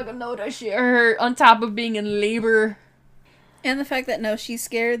fucking know that shit hurt on top of being in labor. And the fact that now she's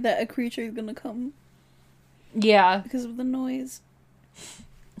scared that a creature is gonna come. Yeah. Because of the noise.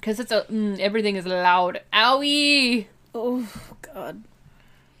 Because it's everything is loud. Owie! Oh, God.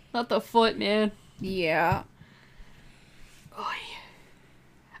 Not the foot, man. Yeah. Oy.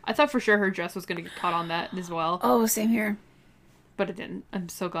 I thought for sure her dress was gonna get caught on that as well. Oh, same here. But it didn't. I'm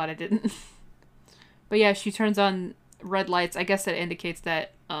so glad it didn't. But yeah, she turns on red lights. I guess that indicates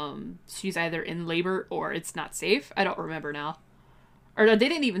that she's either in labor or it's not safe. I don't remember now. Or no, they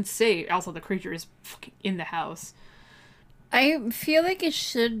didn't even say also the creature is fucking in the house. I feel like it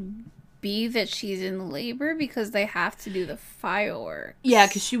should be that she's in labor because they have to do the fireworks. Yeah,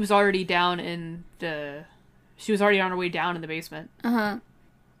 because she was already down in the... She was already on her way down in the basement. Uh-huh.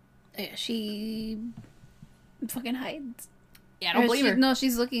 Yeah, she fucking hides. Yeah, I don't believe her. No,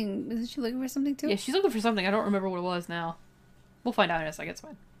 she's looking... Isn't she looking for something too? Yeah, she's looking for something. I don't remember what it was now. We'll find out in a second. It's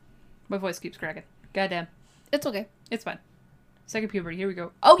fine. My voice keeps cracking. Goddamn. It's okay. It's fine. Second puberty. Here we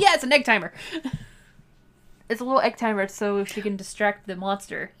go. Oh, yeah, it's an egg timer. It's a little egg timer so she can distract the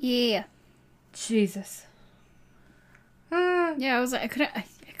monster. Yeah. Jesus. Yeah, I was like, I couldn't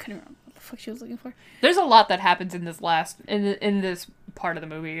remember what the fuck she was looking for. There's a lot that happens in this in this part of the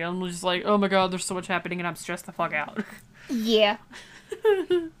movie. I'm just like, oh my god, there's so much happening and I'm stressed the fuck out. Yeah.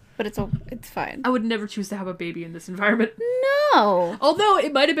 But it's fine. I would never choose to have a baby in this environment. No. Although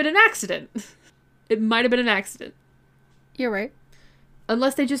it might have been an accident. It might have been an accident. You're right.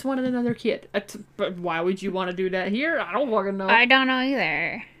 Unless they just wanted another kid. But why would you want to do that here? I don't fucking know. I don't know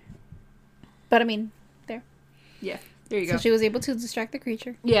either. But I mean, there. Yeah, there you go. So she was able to distract the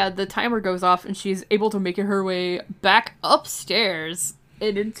creature. Yeah, the timer goes off and she's able to make her way back upstairs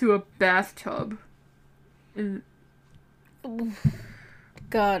and into a bathtub. And...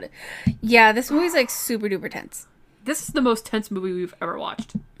 God. Yeah, this movie's like super duper tense. This is the most tense movie we've ever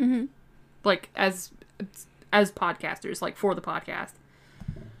watched. Mm-hmm. Like, as podcasters, like, for the podcast.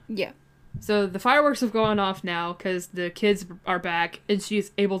 Yeah. So the fireworks have gone off now because the kids are back and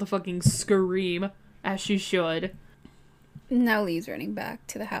she's able to fucking scream as she should. Now Lee's running back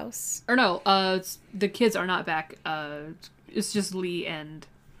to the house. Or no, the kids are not back. It's just Lee and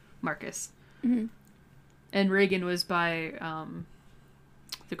Marcus. Mm-hmm. And Reagan was by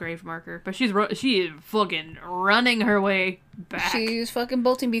the grave marker, but she is fucking running her way back. She's fucking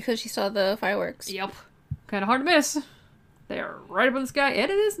bolting because she saw the fireworks. Yep. Kind of hard to miss. They are right up in the sky,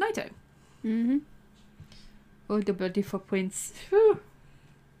 and it is nighttime. Mm-hmm. Oh, the bloody footprints. Whew.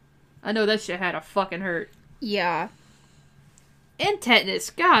 I know that shit had to fucking hurt. Yeah. And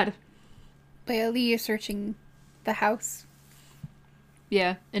tetanus, God. But yeah, Lee is searching the house.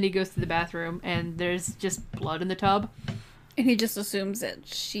 Yeah, and he goes to the bathroom, and there's just blood in the tub. And he just assumes that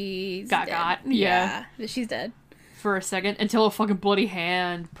she's dead. Yeah. That she's dead. For a second, until a fucking bloody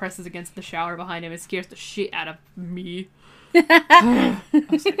hand presses against the shower behind him. It scares the shit out of me. I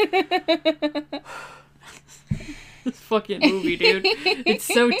was like, this fucking movie, dude. It's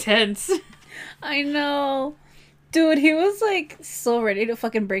so tense. I know. Dude, he was like so ready to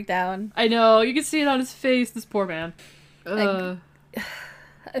fucking break down. I know, you can see it on his face, this poor man. I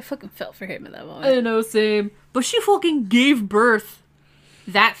fucking felt for him in that moment. I know, same. But she fucking gave birth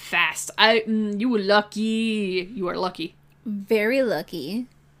that fast. You were lucky. You are lucky. Very lucky.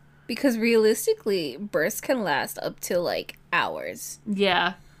 Because realistically, births can last up to like hours.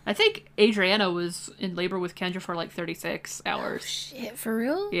 Yeah. I think Adriana was in labor with Kendra for like 36 hours. Oh, shit, for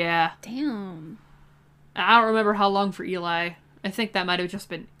real? Yeah. Damn. I don't remember how long for Eli. I think that might have just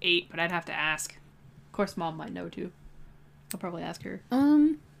been 8, but I'd have to ask. Of course, Mom might know too. I'll probably ask her.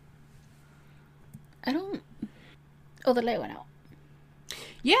 I don't... Oh, the light went out.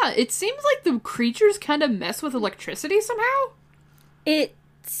 Yeah, it seems like the creatures kind of mess with electricity somehow. It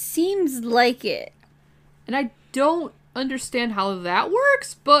seems like it. And I don't understand how that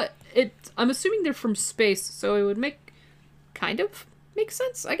works, but I'm assuming they're from space, so it would make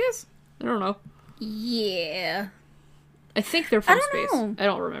sense, I guess. I don't know. Yeah. I think they're from space. Know. I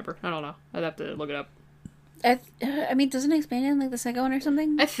don't remember. I don't know. I'd have to look it up. I mean, doesn't it explain it in like the second one or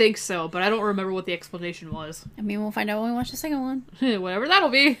something? I think so, but I don't remember what the explanation was. I mean, we'll find out when we watch the second one. Whatever that'll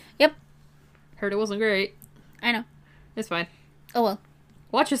be. Yep. Heard it wasn't great. I know. It's fine. Oh well.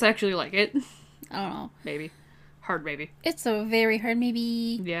 Watch us actually like it. I don't know. Maybe. Hard maybe. It's a very hard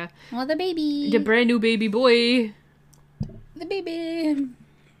maybe. Yeah. Oh, the baby. The brand new baby boy. The baby.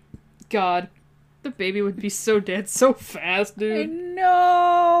 God. The baby would be so dead so fast, I dude.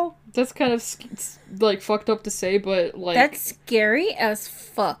 know. That's kind of, like, fucked up to say, but, like... That's scary as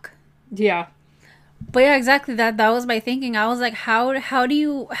fuck. Yeah. But yeah, exactly. That was my thinking. I was like, how do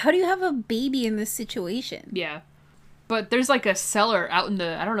you have a baby in this situation? Yeah. But there's, like, a cellar out in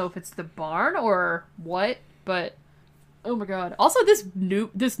the... I don't know if it's the barn or what, but... Oh my god. Also,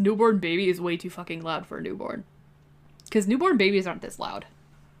 this newborn baby is way too fucking loud for a newborn. Because newborn babies aren't this loud.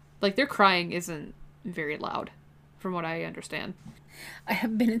 Like, their crying isn't very loud, from what I understand. I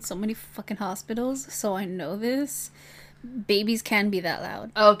have been in so many fucking hospitals, so I know this. Babies can be that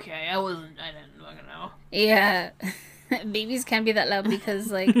loud. Okay, I didn't fucking know. Yeah. Babies can be that loud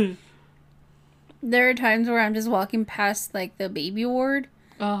because, like, there are times where I'm just walking past, like, the baby ward.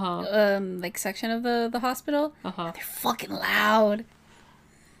 Like, section of the hospital. They're fucking loud.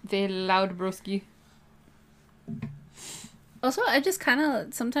 They loud, broski. Also, I just kind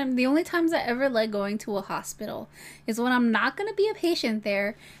of, sometimes, the only times I ever like going to a hospital is when I'm not going to be a patient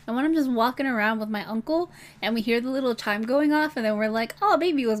there, and when I'm just walking around with my uncle, and we hear the little chime going off, and then we're like, oh, a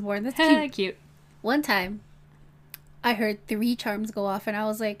baby was born, that's cute. Cute. One time, I heard 3 chimes go off, and I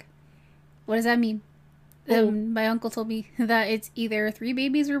was like, what does that mean? My uncle told me that it's either 3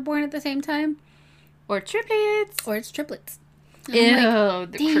 babies were born at the same time, or triplets. or it's triplets. Ew,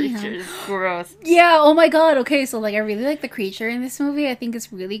 like, the creature's gross. Yeah, oh my god, okay, so, like, I really like the creature in this movie. I think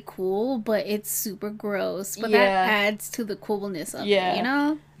it's really cool, but it's super gross. But that adds to the coolness of it, you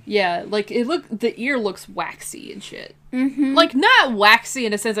know? Yeah, like, the ear looks waxy and shit. Mm-hmm. Like, not waxy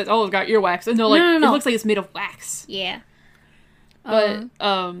in a sense that, oh, it's got earwax. No, like, No. it looks like it's made of wax. Yeah. But,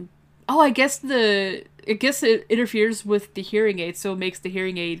 I guess it interferes with the hearing aid, so it makes the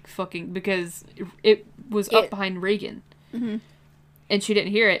hearing aid fucking, because it was up behind Reagan. Mm-hmm. And she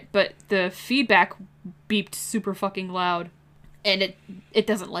didn't hear it, but the feedback beeped super fucking loud, and it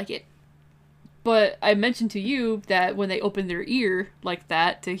doesn't like it. But I mentioned to you that when they opened their ear like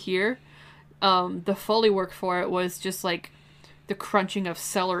that to hear, the Foley work for it was just like the crunching of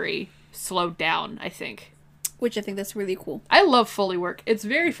celery slowed down, I think. Which I think that's really cool. I love Foley work. It's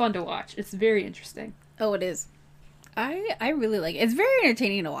very fun to watch. It's very interesting. Oh, it is. I really like it. It's very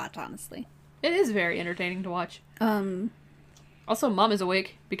entertaining to watch, honestly. It is very entertaining to watch. Also, Mom is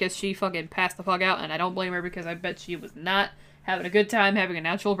awake because she fucking passed the fuck out, and I don't blame her because I bet she was not having a good time having a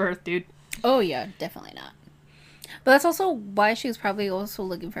natural birth, dude. Oh, yeah, definitely not. But that's also why she was probably also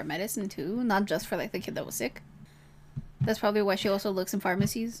looking for medicine too, not just for like the kid that was sick. That's probably why she also looks in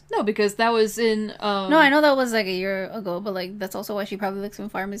pharmacies. No, because that was in No, I know that was like a year ago, but like that's also why she probably looks in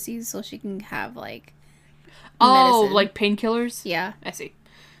pharmacies so she can have like medicine. like painkillers. Yeah. I see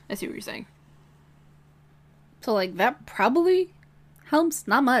what you're saying. So like that probably helps,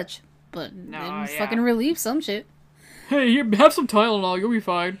 not much, but No, it yeah. fucking relieves some shit. Hey, here, have some Tylenol. You'll be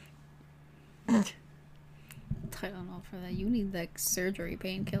fine. Tylenol for that. You need like surgery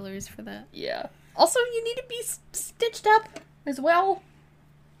painkillers for that. Yeah. Also, you need to be stitched up as well.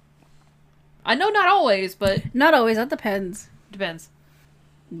 I know not always, but Not always. That depends. depends.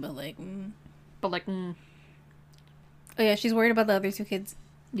 But like, But like, oh yeah, she's worried about the other two kids.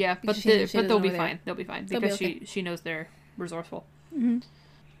 yeah. But Because she but they'll doesn't be over there. fine. They'll be fine They'll be because okay. she knows they're resourceful. Mm-hmm.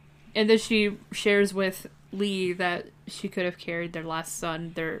 And then she shares with Lee that she could have carried their last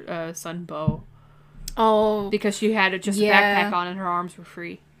son, their son Bo, Oh, because she had just a Yeah. backpack on and her arms were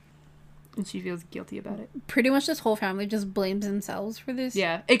free, and she feels guilty about it. pretty much this whole family just blames themselves for this.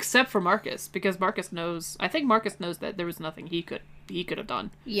 Yeah, except for Marcus, because Marcus knows. I think Marcus knows that there was nothing he could have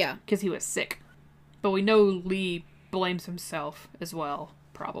done Yeah. because he was sick. But we know Lee blames himself as well,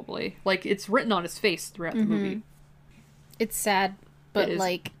 probably. Like it's written on his face throughout the movie. It's sad, but It is.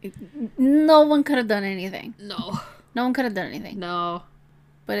 like, no one could have done anything. No, No one could have done anything. no,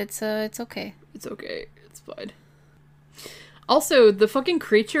 But it's okay. it's okay. It's fine. Also, the fucking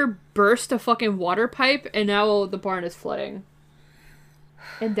creature burst a fucking water pipe, and now the barn is flooding.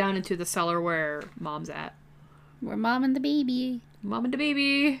 And down into the cellar where Mom's at. We're mom and the baby. Mom and the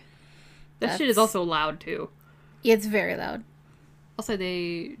baby. That shit is That's- also loud, too. Yeah, it's very loud. Also,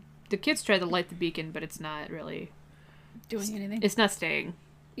 the kids tried to light the beacon, but it's not really... Doing anything. It's not staying.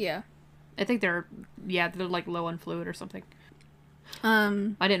 Yeah. I think they're like low on fluid or something.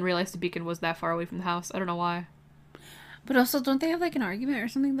 Um, I didn't realize the beacon was that far away from the house. I don't know why. but also, don't they have like an argument or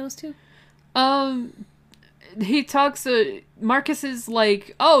something? Those two. He talks, Marcus is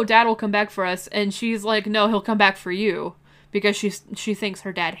like, oh, Dad will come back for us, and she's like, no, he'll come back for you, because she thinks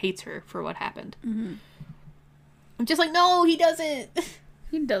her dad hates her for what happened. Mm-hmm. I'm just like, no, he doesn't.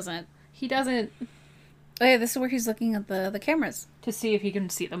 He doesn't. He doesn't. Oh yeah, this is where he's looking at the cameras. To see if he can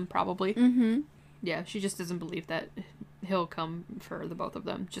see them, probably. Mm-hmm. Yeah, she just doesn't believe that he'll come for the both of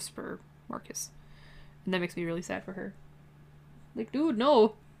them, just for Marcus. And that makes me really sad for her. Like, dude,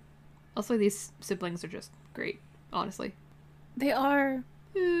 no. Also, these siblings are just great, honestly. They are.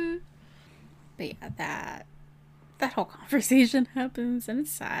 Eh. But yeah, that whole conversation happens, and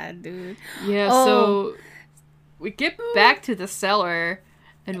it's sad, dude. Yeah, Oh. so we get back to the cellar,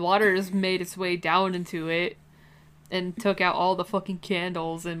 and Waters made its way down into it and took out all the fucking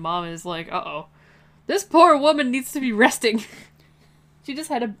candles, and Mom is like, uh-oh. This poor woman needs to be resting. She just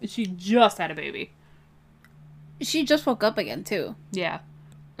had a baby. She just woke up again too. Yeah.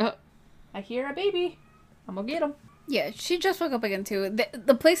 I hear a baby. I'm gonna get him. Yeah, she just woke up again too.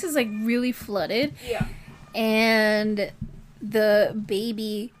 The place is like really flooded, Yeah. and the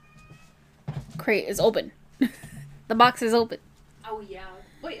baby crate is open. The box is open. Oh, yeah.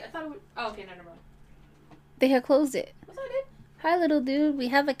 Wait, I thought it would... Oh, okay, never mind. They had closed it. Was that it? Hi, little dude. We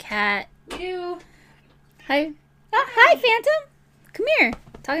have a cat. We do. Hi. Hi, Phantom. Come here.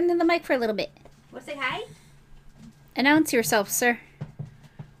 Talking to the mic for a little bit. Wanna say hi? Announce yourself, sir.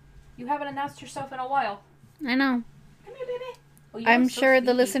 You haven't announced yourself in a while. I know. Come here, baby. Oh, you I'm look so sure the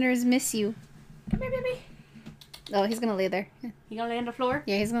sleepy. listeners miss you. Come here, baby. Oh, he's gonna lay there. You gonna lay on the floor?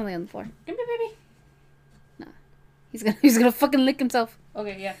 Yeah, he's gonna lay on the floor. Come here, baby. He's gonna fucking lick himself.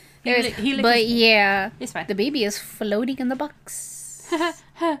 Okay, yeah. Anyways, He licked but his- yeah, It's fine. the baby is floating in the box.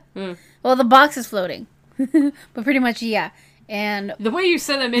 Mm. Well, the box is floating, but pretty much yeah. And The way you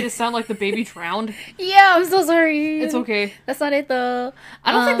said that made it sound like the baby drowned. yeah, I'm so sorry. It's okay. That's not it though.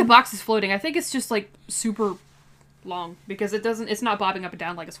 I don't think the box is floating. I think it's just like super long because it's not bobbing up and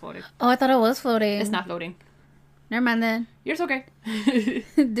down like it's floating. Oh, I thought it was floating. It's not floating. Never mind then. Yours okay.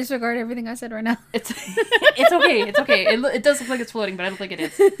 Disregard everything I said right now. It's okay. It's okay. It does look like it's floating, but I don't think it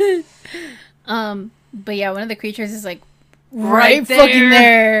is. But yeah, one of the creatures is like Right right fucking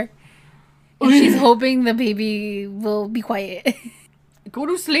there. there. And she's hoping the baby will be quiet. Go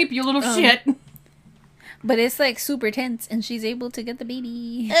to sleep, you little shit. But it's like super tense and she's able to get the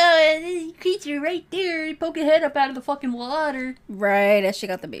baby. This creature right there. Poke your head up out of the fucking water. Right as she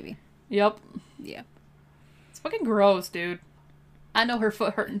got the baby. Yep. Yeah. It's fucking gross, dude. I know her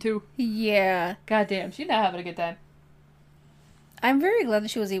foot hurting too. Yeah. Goddamn, she's not having a good time. I'm very glad that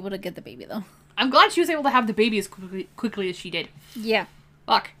she was able to get the baby though. I'm glad she was able to have the baby as quickly as she did. Yeah.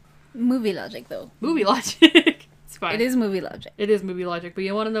 Fuck. Movie logic though. Movie logic. It's fine. It is movie logic. It is movie logic, but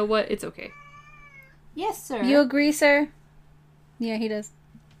you want to know what? It's okay. Yes, sir. You agree, sir? Yeah, he does.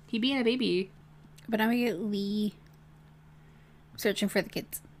 He being a baby. But I'm gonna get Lee searching for the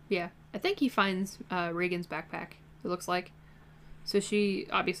kids. Yeah. I think he finds Reagan's backpack, it looks like. So she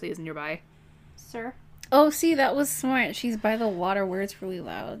obviously is nearby. Sir? Oh, see, that was smart. She's by the water where it's really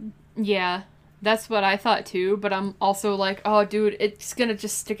loud. Yeah. That's what I thought too, but I'm also like, oh, dude, it's gonna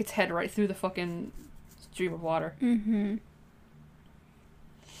just stick its head right through the fucking stream of water. Mm-hmm.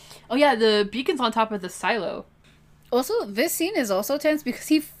 Oh yeah, the beacon's on top of the silo. Also, this scene is also tense because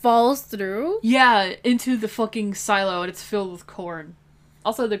he falls through. Yeah, into the fucking silo and it's filled with corn.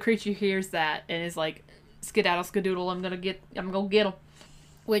 Also, the creature hears that and is like, skedaddle, skadoodle, I'm gonna get him.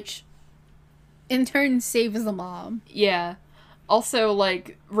 Which, in turn, saves the mom. Yeah. Also,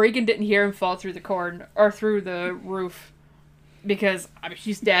 like, Reagan didn't hear him fall through the corn, or through the roof, because, I mean,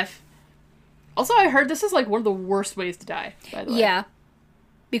 she's deaf. Also, I heard this is, like, one of the worst ways to die, by the way. Yeah.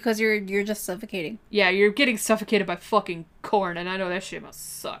 Because you're just suffocating. Yeah, you're getting suffocated by fucking corn, and I know that shit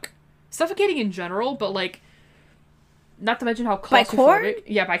must suck. Suffocating in general, but, like, not to mention how claustrophobic... By corn?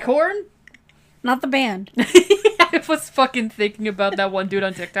 Yeah, by corn? Not the band. I was fucking thinking about that one dude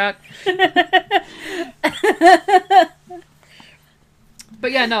on TikTok.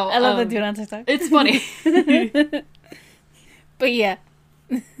 But yeah, no. I love that dude on TikTok. It's funny. But yeah.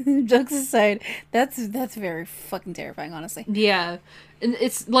 Jokes aside, that's very fucking terrifying, honestly. Yeah. And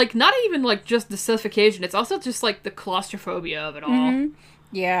it's, like, not even, like, just the suffocation. It's also just, like, the claustrophobia of it all. Mm-hmm.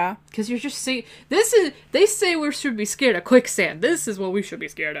 Yeah. Because you're just seeing... They say we should be scared of quicksand. This is what we should be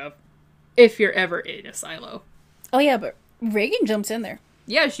scared of. If you're ever in a silo. Oh, yeah, but Reagan jumps in there.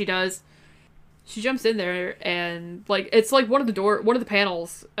 Yeah, she does. She jumps in there and, like, it's like one of the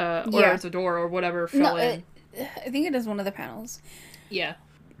panels, or Yeah. it's a door or whatever fell in. I think it is one of the panels. Yeah.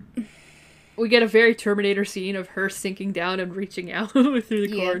 We get a very Terminator scene of her sinking down and reaching out through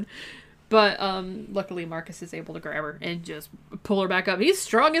the cord. But, luckily Marcus is able to grab her and just pull her back up. He's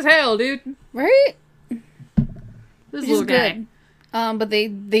strong as hell, dude. Right? This Which little is guy. good. But they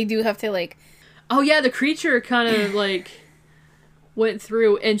do have to, like... Oh, yeah, the creature kind of, like, went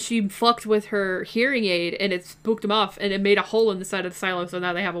through and she fucked with her hearing aid and it spooked him off and it made a hole in the side of the silo, so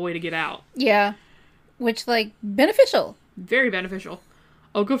now they have a way to get out. Yeah. Which, like, beneficial. Very beneficial.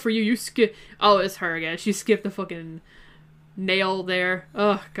 Oh, good for you. You skip. Oh, it's her again. She skipped the fucking nail there.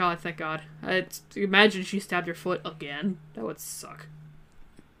 Oh, God, thank God. Imagine she stabbed your foot again. That would suck.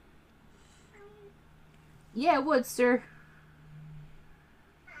 Yeah, it would, sir.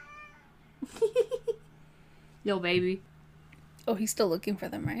 Yo, baby. Oh, he's still looking for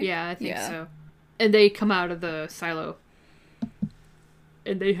them, right? Yeah, I think so. And they come out of the silo.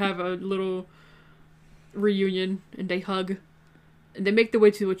 And they have a little reunion, and they hug. And they make their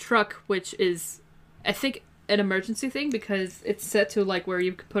way to a truck, which is, I think, an emergency thing, because it's set to, like, where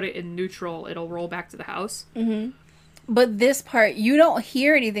you can put it in neutral, it'll roll back to the house. Mm-hmm. But this part, you don't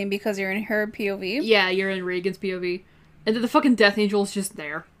hear anything because you're in her POV. Yeah, you're in Reagan's POV. And then the fucking Death Angel is just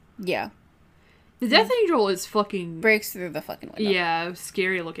there. Yeah. The Death Angel is fucking... Breaks through the fucking window. Yeah,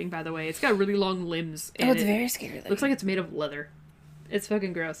 scary looking, by the way. It's got really long limbs. Oh, it's very scary looking. Looks like it's made of leather. It's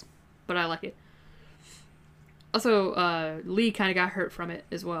fucking gross. But I like it. Also, Lee kind of got hurt from it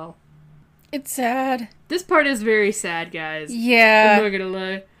as well. It's sad. This part is very sad, guys. Yeah. I'm not gonna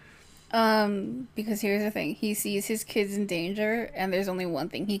lie. Because here's the thing. He sees his kids in danger, and there's only one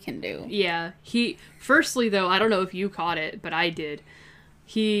thing he can do. Yeah. Firstly, though, I don't know if you caught it, but I did.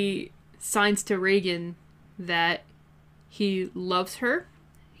 He signs to Reagan that he loves her.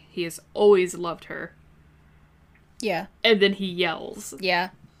 He has always loved her. Yeah. And then he yells. Yeah.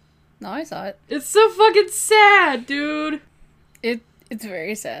 No, I saw it. It's so fucking sad, dude. It's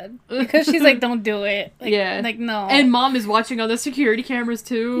very sad. Because she's like, don't do it. Like, yeah. Like, no. And mom is watching on the security cameras,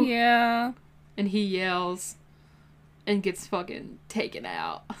 too. Yeah. And he yells. And gets fucking taken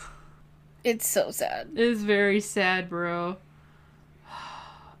out. It's so sad. It's very sad, bro.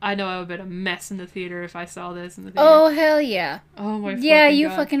 I know I would have been a mess in the theater if I saw this in the theater. Oh, hell yeah. Oh my Yeah, fucking you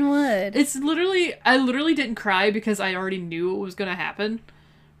God. fucking would. I literally didn't cry because I already knew it was gonna happen.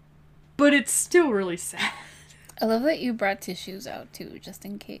 But it's still really sad. I love that you brought tissues out, too, just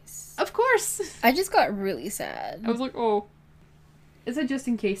in case. Of course. I just got really sad. I was like, oh. It's a just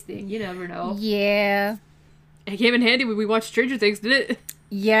in case thing. You never know. Yeah. It came in handy when we watched Stranger Things, didn't it?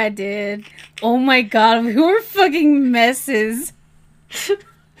 Yeah, I did. Oh my God, we were fucking messes.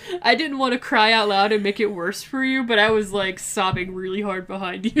 I didn't want to cry out loud and make it worse for you, but I was, like, sobbing really hard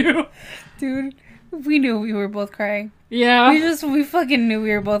behind you. Dude, we knew we were both crying. Yeah. We fucking knew we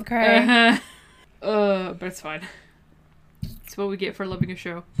were both crying. Uh-huh. But it's fine. It's what we get for loving a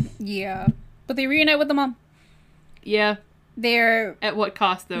show. Yeah. But they reunite with the mom. Yeah. They're... At what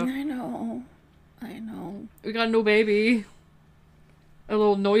cost, though? I know. I know. We got no baby. A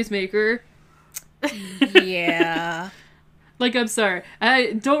little noisemaker. Yeah. Like, I'm sorry.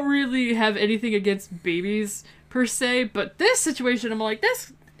 I don't really have anything against babies, per se, but this situation, I'm like,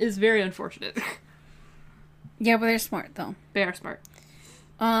 this is very unfortunate. Yeah, but they're smart, though. They are smart.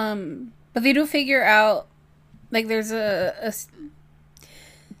 But they do figure out, like, there's a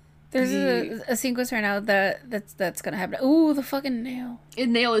sequence right now that's gonna happen. Ooh, the fucking nail. His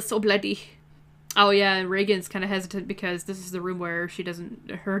nail is so bloody. Oh, yeah, and Reagan's kind of hesitant because this is the room where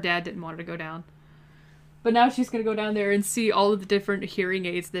her dad didn't want her to go down. But now she's going to go down there and see all of the different hearing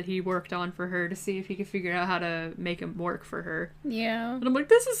aids that he worked on for her to see if he could figure out how to make them work for her. Yeah. And I'm like,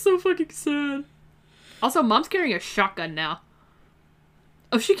 this is so fucking sad. Also, Mom's carrying a shotgun now.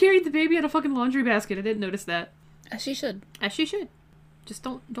 Oh, she carried the baby in a fucking laundry basket. I didn't notice that. As she should. As she should. Just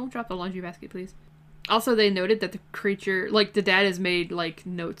don't drop the laundry basket, please. Also, they noted that the creature, like, the dad has made, like,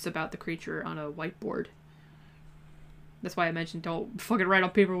 notes about the creature on a whiteboard. That's why I mentioned don't fucking write on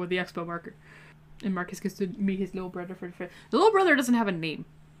paper with the expo marker. And Marcus gets to meet his little brother for the first. The little brother doesn't have a name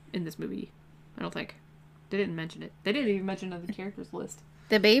in this movie. I don't think. They didn't mention it. They didn't even mention it on the characters list.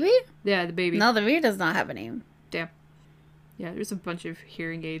 The baby? Yeah, the baby. No, the baby does not have a name. Damn. Yeah, there's a bunch of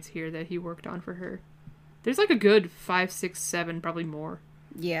hearing aids here that he worked on for her. There's like a good 5, 6, 7, probably more.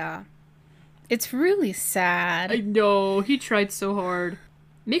 Yeah. It's really sad. I know. He tried so hard.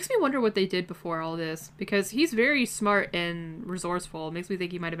 Makes me wonder what they did before all this. Because he's very smart and resourceful. Makes me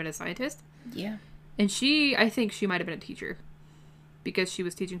think he might have been a scientist. Yeah. And I think she might have been a teacher. Because she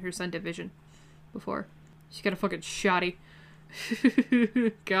was teaching her son division before. She got a fucking shoddy.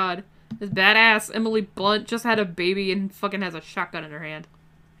 God. This badass Emily Blunt just had a baby and fucking has a shotgun in her hand.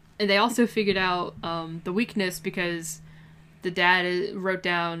 And they also figured out the weakness because the dad wrote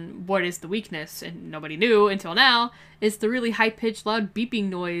down what is the weakness, and nobody knew until now. It's the really high-pitched, loud beeping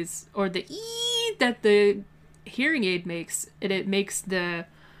noise, or the ee that the hearing aid makes. And it makes it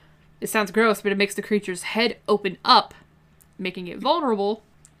sounds gross, but it makes the creature's head open up, making it vulnerable.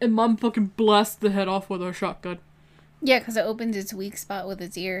 And Mom fucking blasts the head off with her shotgun. Yeah, because it opens its weak spot with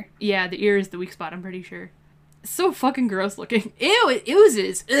its ear. Yeah, the ear is the weak spot, I'm pretty sure. It's so fucking gross looking. Ew, it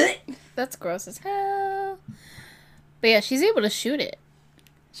oozes. Ugh. That's gross as hell. But yeah, she's able to shoot it.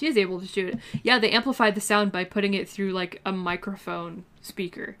 She is able to shoot it. Yeah, they amplified the sound by putting it through, like, a microphone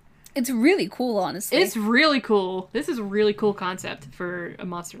speaker. It's really cool, honestly. It's really cool. This is a really cool concept for a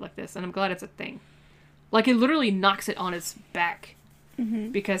monster like this, and I'm glad it's a thing. Like, it literally knocks it on its back.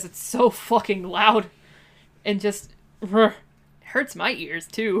 Mm-hmm. Because it's so fucking loud. And just hurts my ears,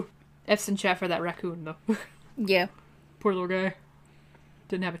 too. F's in chat for that raccoon, though. Yeah. Poor little guy.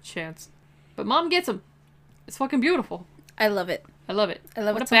 Didn't have a chance. But Mom gets him. It's fucking beautiful. I love it. I love it. I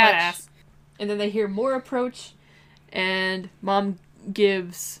love what it a so badass. much. And then they hear more approach, and Mom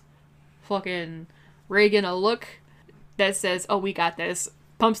gives fucking Reagan a look that says, "Oh, we got this."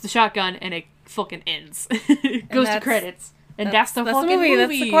 Pumps the shotgun, and it fucking ends. Goes to credits. And that's the fucking movie.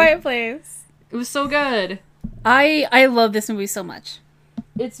 That's The Quiet Place. It was so good. I love this movie so much.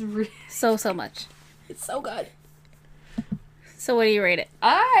 It's so much. It's so good. So what do you rate it?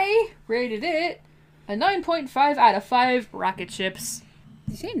 I rated it a 9.5 out of 5 rocket ships.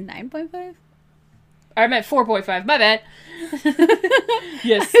 Did you say 9.5? I meant 4.5. My bad.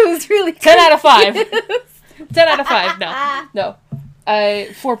 Yes. It was really 10 out of 5. 10 out of 5. No.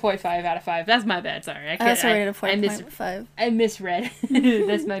 4.5 out of 5. That's my bad. Sorry. I also rated a 4.5. I misread.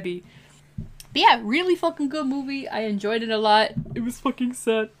 That's my B. But yeah, really fucking good movie. I enjoyed it a lot. It was fucking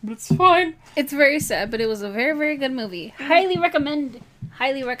sad, but it's fine. It's very sad, but it was a very, very good movie. Highly recommend.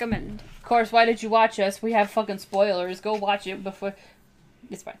 Highly recommend. Of course, why did you watch us? We have fucking spoilers. Go watch it before...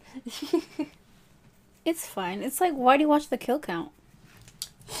 It's fine. It's fine. It's like, why do you watch the kill count?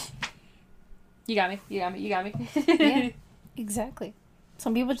 You got me. Yeah, exactly.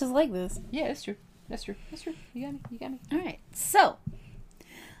 Some people just like this. Yeah, that's true. You got me. Alright, so...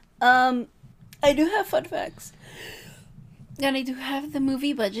 I do have fun facts. And I do have the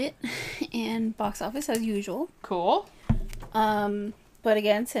movie budget and box office as usual. Cool. But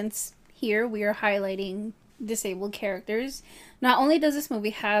again, since here we are highlighting disabled characters, not only does this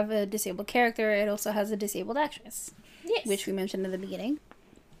movie have a disabled character, it also has a disabled actress. Yes. Which we mentioned in the beginning.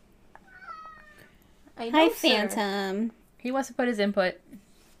 Hi, Phantom. He wants to put his input.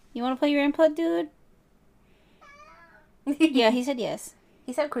 You want to play your input, dude? Yeah, he said yes.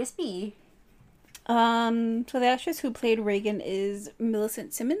 He said crispy. So the actress who played Reagan is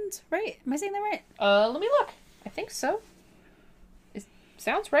Millicent Simmons, right? Am I saying that right? Let me look. I think so. It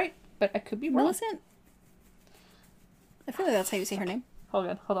sounds right, but I could be wrong. Millicent? I feel like that's how you say her name. Hold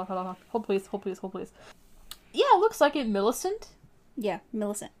on. Hold please. Yeah, it looks like it. Millicent? Yeah,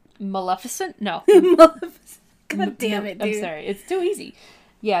 Millicent. Maleficent? No. God damn it, dude. I'm sorry. It's too easy.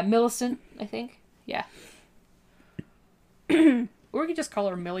 Yeah, Millicent, I think. Yeah. Or we could just call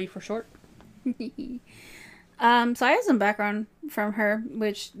her Millie for short. So I have some background from her,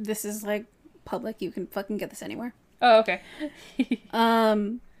 which this is like public. You can fucking get this anywhere. Oh, okay.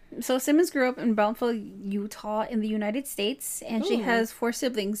 So Simmons grew up in Brownsville, Utah, in the United States, and she has 4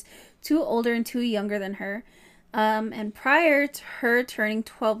 siblings, 2 older and 2 younger than her. And prior to her turning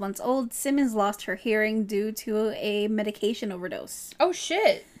 12 months old, Simmons lost her hearing due to a medication overdose. Oh,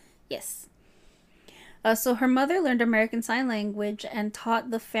 shit. Yes. So her mother learned American Sign Language and taught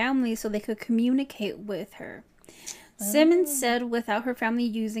the family so they could communicate with her. Simmons said without her family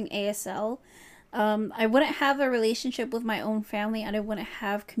using ASL, I wouldn't have a relationship with my own family and I wouldn't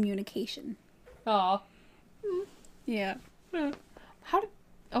have communication. Aw. Yeah.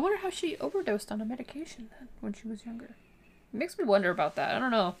 I wonder how she overdosed on a medication then when she was younger. It makes me wonder about that. I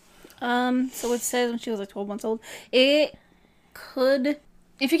don't know. So it says when she was like 12 months old. It could...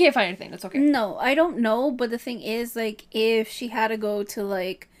 If you can't find anything, that's okay. No, I don't know, but the thing is, like, if she had to go to,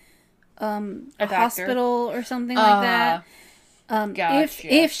 like, a hospital or something like that.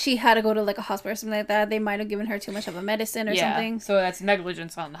 Gotcha. If she had to go to, like, a hospital or something like that, they might have given her too much of a medicine or something. So that's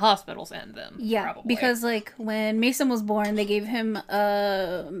negligence on the hospital's end then. Yeah, probably. because, like, when Mason was born, they gave him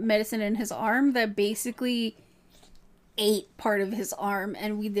medicine in his arm that basically ate part of his arm,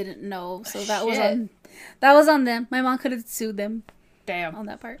 and we didn't know. So that was on them. My mom could have sued them. Damn. On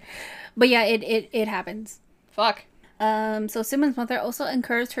that part. But yeah, it happens. Fuck. So Simmons' mother also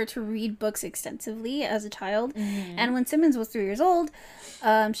encouraged her to read books extensively as a child. And when Simmons was 3 years old,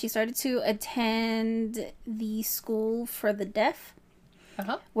 she started to attend the School for the Deaf,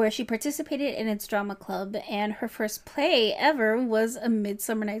 where she participated in its drama club, and her first play ever was A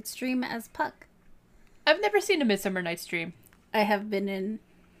Midsummer Night's Dream as Puck. I've never seen A Midsummer Night's Dream. I have been in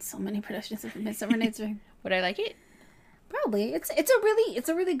so many productions of A Midsummer Night's Dream. Would I like it? Probably. It's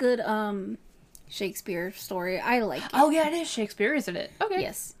a really good Shakespeare story. I like it. Oh yeah, it is Shakespeare, isn't it? Okay.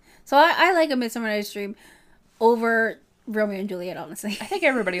 Yes. So I like A Midsummer Night's Dream over Romeo and Juliet, honestly. I think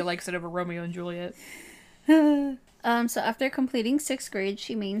everybody likes it over Romeo and Juliet. So after completing 6th grade,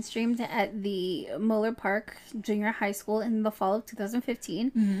 she mainstreamed at the Muller Park Junior High School in the fall of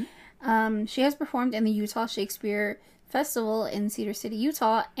 2015. She has performed in the Utah Shakespeare Festival in Cedar City,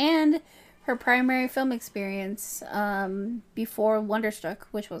 Utah, and her primary film experience before Wonderstruck,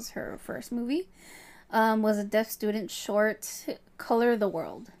 which was her first movie, was a deaf student short, Color the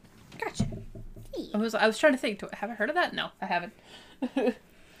World. Gotcha. I was trying to think. Have I heard of that? No, I haven't.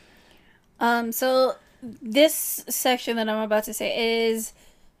 So this section that I'm about to say is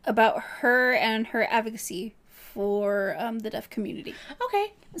about her and her advocacy for the deaf community.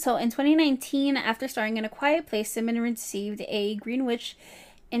 Okay. So in 2019, after starring in A Quiet Place, Simmons received a Greenwich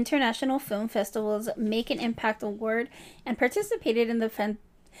International Film Festival's Make an Impact Award and participated in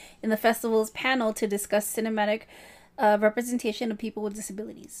the festival's panel to discuss cinematic representation of people with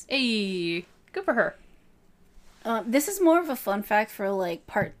disabilities. Hey, good for her. This is more of a fun fact for like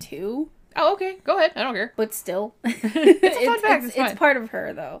part 2. Oh, okay. Go ahead. I don't care. But still. It's a fun fact. It's part of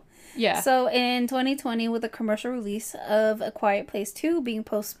her, though. Yeah. So in 2020, with the commercial release of A Quiet Place 2 being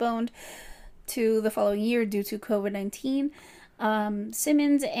postponed to the following year due to COVID-19,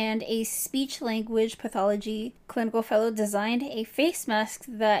 Simmons and a speech-language pathology clinical fellow designed a face mask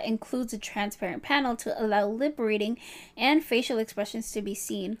that includes a transparent panel to allow lip reading and facial expressions to be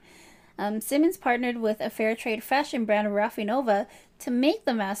seen. Simmons partnered with a fair trade fashion brand, Raffinova, to make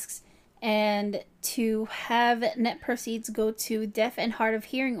the masks and to have net proceeds go to deaf and hard of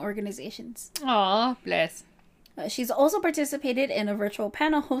hearing organizations. Aw, bless. She's also participated in a virtual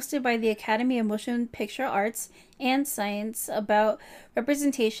panel hosted by the Academy of Motion Picture Arts and Science about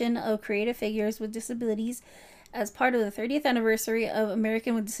representation of creative figures with disabilities as part of the 30th anniversary of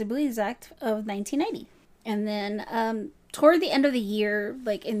American with Disabilities Act of 1990. And then toward the end of the year,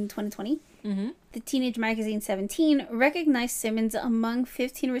 like in 2020, the teenage magazine 17 recognized Simmons among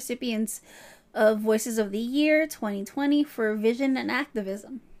 15 recipients of Voices of the Year 2020 for vision and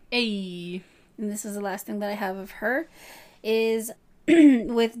activism. Hey. And this is the last thing that I have of her, is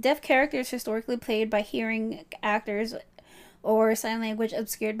with deaf characters historically played by hearing actors or sign language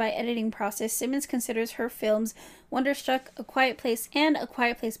obscured by editing process, Simmons considers her films Wonderstruck, A Quiet Place, and A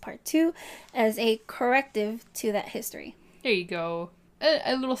Quiet Place Part 2 as a corrective to that history. There you go.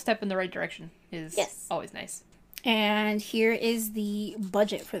 A little step in the right direction is always nice. And here is the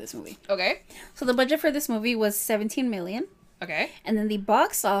budget for this movie. Okay. So the budget for this movie was $17 million. Okay. And then the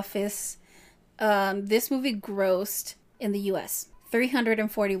box office, this movie grossed in the U.S.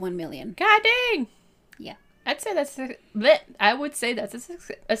 $341 million. God dang! Yeah. I'd say that's I would say that's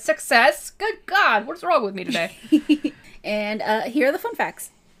a success. Good God, what's wrong with me today? And here are the fun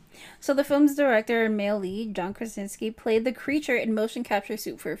facts. So the film's director and male lead, John Krasinski, played the creature in motion capture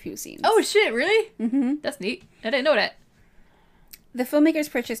suit for a few scenes. Oh shit, really? Mm-hmm. That's neat. I didn't know that. The filmmakers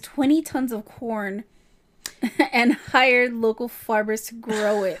purchased 20 tons of corn and hired local farmers to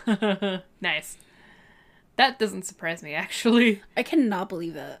grow it. Nice. That doesn't surprise me, actually. I cannot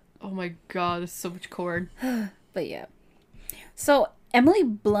believe that. Oh my god, there's so much corn. But yeah. So Emily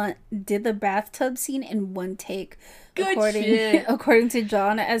Blunt did the bathtub scene in one take. Good shit. According to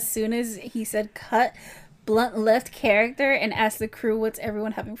John, as soon as he said cut, Blunt left character and asked the crew what's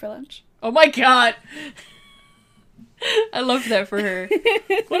everyone having for lunch. Oh my god! I love that for her.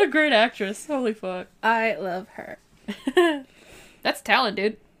 What a great actress. Holy fuck. I love her. That's talent,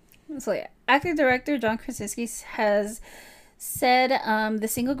 dude. So yeah, actor-director John Krasinski has said the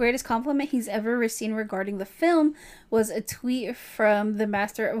single greatest compliment he's ever received regarding the film was a tweet from the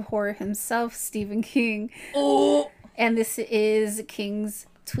master of horror himself, Stephen King. Oh! And this is King's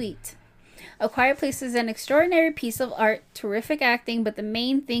tweet. A Quiet Place is an extraordinary piece of art, terrific acting, but the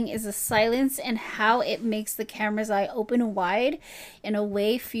main thing is the silence and how it makes the camera's eye open wide in a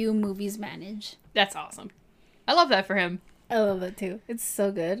way few movies manage. That's awesome. I love that for him. I love that too. It's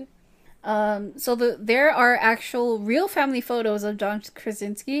so good. There are actual real family photos of John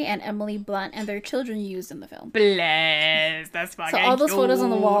Krasinski and Emily Blunt and their children used in the film. Bless. That's fucking So all those cute. photos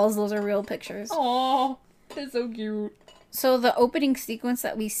on the walls, those are real pictures. Oh, that's so cute. So the opening sequence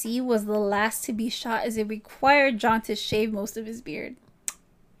that we see was the last to be shot as it required John to shave most of his beard.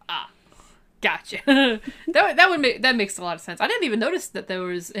 Ah, gotcha. that makes a lot of sense. I didn't even notice that there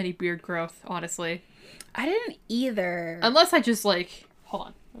was any beard growth, honestly. I didn't either. Unless I just hold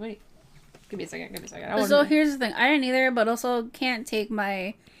on. Wait. Give me a second. So here's the thing. I didn't either, but also can't take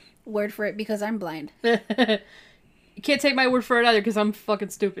my word for it because I'm blind. You can't take my word for it either because I'm fucking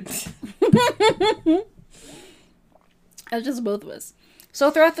stupid. That's just both of us. So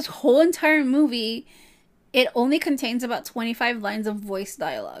throughout this whole entire movie, it only contains about 25 lines of voice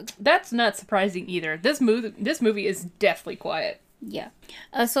dialogue. That's not surprising either. This movie is deathly quiet. Yeah.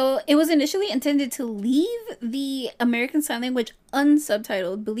 So it was initially intended to leave the American Sign Language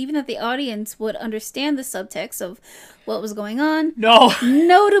unsubtitled, believing that the audience would understand the subtext of what was going on. No.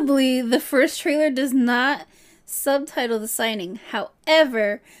 Notably, the first trailer does not subtitle the signing.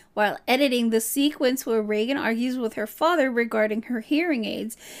 However, while editing the sequence where Regan argues with her father regarding her hearing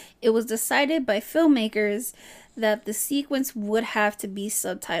aids, it was decided by filmmakers that the sequence would have to be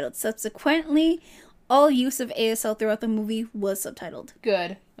subtitled. Subsequently, all use of ASL throughout the movie was subtitled.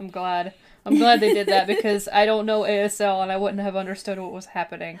 Good. I'm glad they did that because I don't know ASL and I wouldn't have understood what was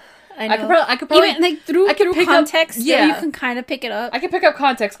happening. I know. I could probably even through context, you can kind of pick it up. I can pick up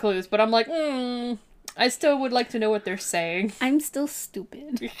context clues, but I'm like, I still would like to know what they're saying. I'm still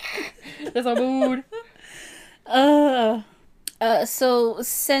stupid. There's a mood. So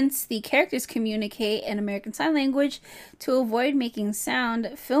since the characters communicate in American Sign Language, to avoid making sound,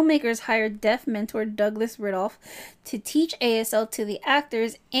 filmmakers hired deaf mentor Douglas Ridolph to teach ASL to the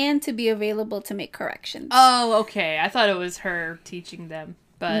actors and to be available to make corrections. Oh, okay. I thought it was her teaching them,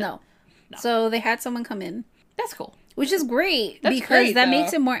 but no. So they had someone come in. That's cool. Which is great, That's because great, that though.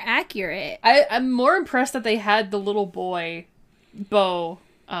 makes it more accurate. I'm more impressed that they had the little boy, Bo,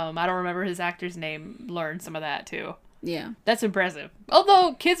 I don't remember his actor's name, learn some of that too. Yeah. That's impressive.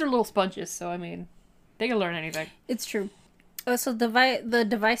 Although, kids are little sponges, so I mean, they can learn anything. It's true. So the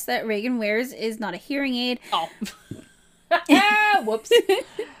device that Regan wears is not a hearing aid. Oh. Whoops.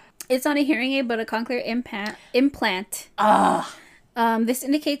 It's not a hearing aid, but a cochlear implant. Ah. This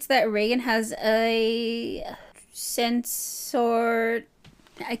indicates that Regan has a sensor...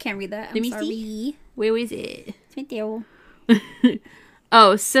 I can't read that. Let me sorry. see. Where is it? It's right there.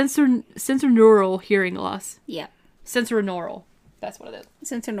 Oh, sensorineural hearing loss. Yeah. Sensorineural. That's what it is.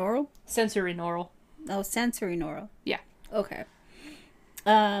 Sensorineural? Sensorineural. Oh, sensorineural. Yeah. Okay.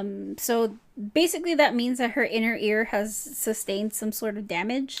 So basically that means that her inner ear has sustained some sort of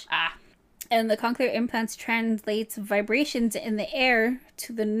damage. Ah. And the cochlear implants translates vibrations in the air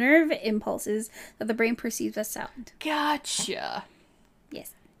to the nerve impulses that the brain perceives as sound. Gotcha.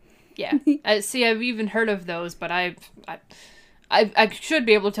 Yes. Yeah. See, I've even heard of those, but I should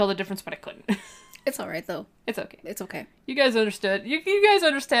be able to tell the difference, but I couldn't. It's all right though. It's okay. It's okay. You guys understood. You guys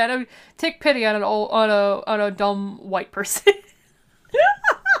understand. I mean, take pity on on a dumb white person.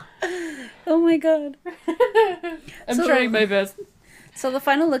 Oh my god. I'm trying my best. So the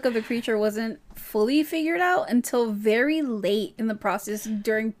final look of the creature wasn't fully figured out until very late in the process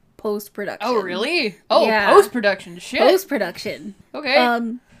during post-production. Oh, really? Oh, yeah. post-production. Shit. Post-production.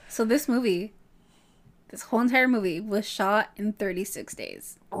 Okay. So this movie, This whole entire movie was shot in 36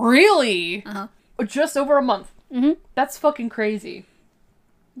 days. Really? Uh-huh. Just over a month. Mm-hmm. That's fucking crazy.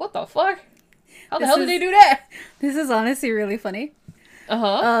 What the fuck? How the This hell did is- they do that? This is honestly really funny.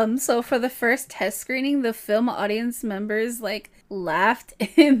 Uh-huh. So for the first test screening, the film audience members like laughed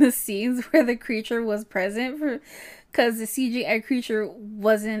in the scenes where the creature was present because the CGI creature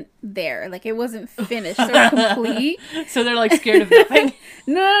wasn't there. Like it wasn't finished or complete. So they're like scared of nothing.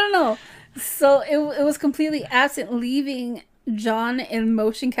 No. So it was completely absent, leaving John in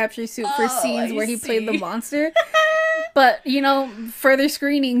motion capture suit for scenes I where he played the see. monster. But, further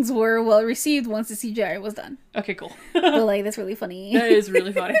screenings were well received once the CGI was done. Okay, cool. But, like, that's really funny. That is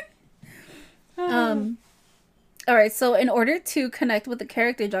really funny. Alright, so in order to connect with the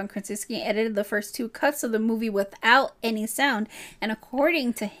character, John Krasinski edited the first 2 cuts of the movie without any sound. And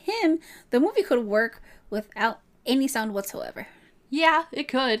according to him, the movie could work without any sound whatsoever. Yeah, it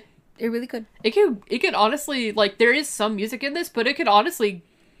could. It really could. It could honestly, like, there is some music in this, but it could honestly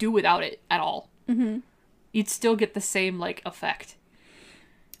do without it at all. Mm-hmm. You'd still get the same, like, effect.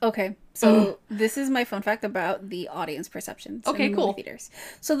 Okay, so this is my fun fact about the audience perceptions. Okay, in the cool. movie theaters.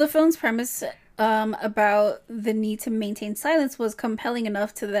 So the film's premise about the need to maintain silence was compelling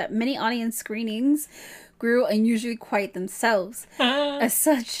enough to that many audience screenings grew unusually quiet themselves. As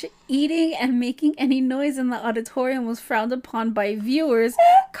such, eating and making any noise in the auditorium was frowned upon by viewers.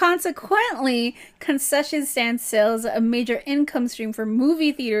 Consequently, concession stand sales, a major income stream for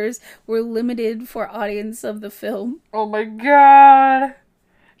movie theaters, were limited for audience of the film. Oh my god.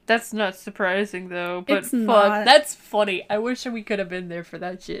 That's not surprising, though, but It's fuck. not. That's funny. I wish we could have been there for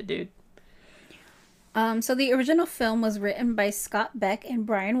that shit, dude. So the original film was written by Scott Beck and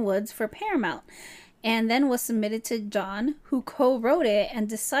Brian Woods for Paramount, and then was submitted to John, who co-wrote it and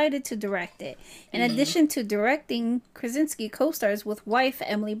decided to direct it. In addition to directing, Krasinski co-stars with wife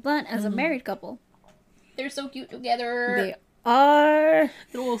Emily Blunt as a married couple. They're so cute together. They are...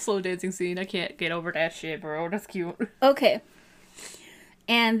 The little slow dancing scene. I can't get over that shit, bro. That's cute. Okay.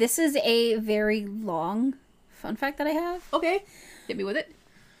 And this is a very long fun fact that I have. Okay. Hit me with it.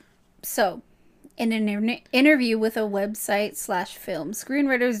 So, in an interview with a website/film,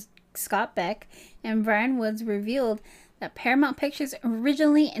 screenwriters Scott Beck and Brian Woods revealed that Paramount Pictures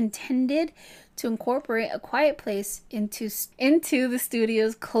originally intended to incorporate A Quiet Place into the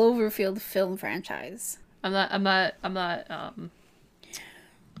studio's Cloverfield film franchise. I'm not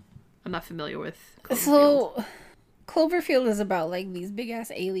familiar with Cloverfield. So, Cloverfield is about like these big ass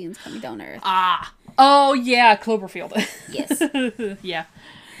aliens coming down to Earth. Oh yeah, Cloverfield. Yes. Yeah.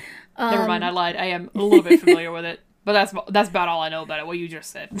 Never mind, I lied. I am a little bit familiar with it. But that's about all I know about it, what you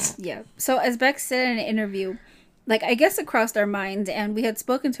just said. Yeah. So as Beck said in an interview, like I guess it crossed our minds and we had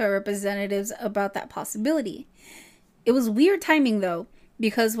spoken to our representatives about that possibility. It was weird timing though,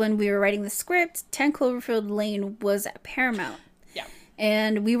 because when we were writing the script, 10 Cloverfield Lane was at Paramount. Yeah.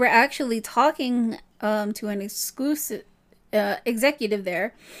 And we were actually talking to an exclusive executive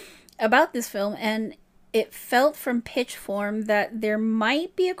there about this film, and it felt from pitch form that there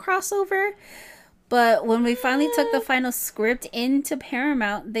might be a crossover. But when we finally took the final script into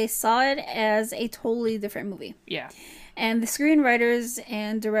Paramount, they saw it as a totally different movie. Yeah. And the screenwriters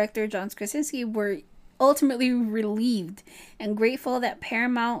and director John Krasinski were ultimately relieved and grateful that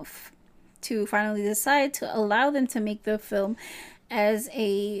Paramount to finally decide to allow them to make the film as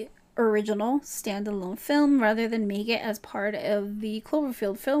a original standalone film rather than make it as part of the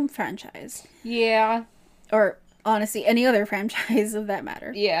Cloverfield film franchise. Yeah. Or honestly, any other franchise of that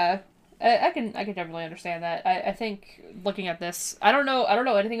matter. Yeah. I can definitely understand that. I think looking at this, I don't know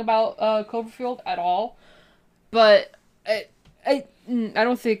anything about Cloverfield at all, but I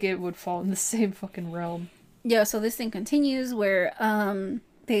don't think it would fall in the same fucking realm. Yeah, so this thing continues where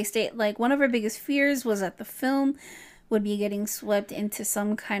they state like one of our biggest fears was that the film would be getting swept into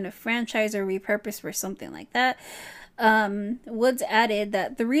some kind of franchise or repurposed for something like that. Woods added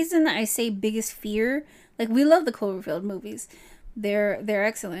that the reason I say biggest fear, like we love the Cloverfield movies. They're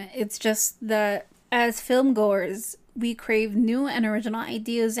excellent. It's just that as film goers, we crave new and original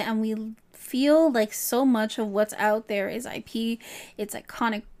ideas, and we feel like so much of what's out there is IP. It's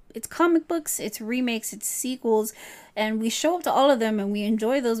iconic. It's comic books, it's remakes, it's sequels, and we show up to all of them and we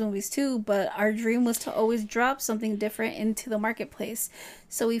enjoy those movies too, but our dream was to always drop something different into the marketplace.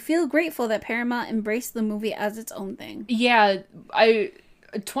 So we feel grateful that Paramount embraced the movie as its own thing. Yeah,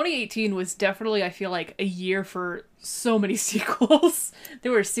 2018 was definitely, I feel like, a year for so many sequels.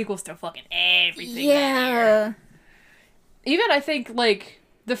 There were sequels to fucking everything. That year. Yeah. Even I think like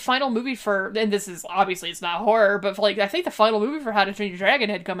the final movie for, and this is obviously it's not horror, but like I think the final movie for How to Train Your Dragon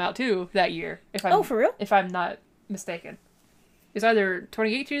had come out too that year. Oh, for real? If I'm not mistaken, it's either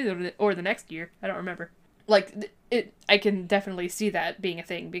 2018 or the next year. I don't remember. like, I can definitely see that being a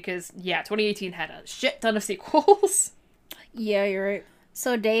thing because, yeah, 2018 had a shit ton of sequels. Yeah, you're right.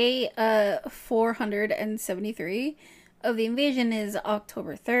 So day 473 of the invasion is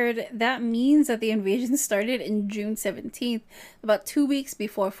October 3rd. That means that the invasion started in June 17th, about 2 weeks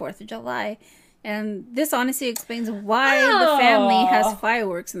before 4th of July. And this honestly explains why the family has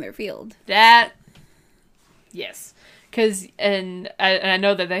fireworks in their field. That, yes. Because, and I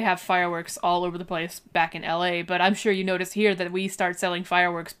know that they have fireworks all over the place back in LA, but I'm sure you notice here that we start selling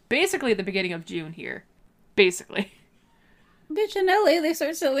fireworks basically at the beginning of June here. Basically. Bitch, in LA, they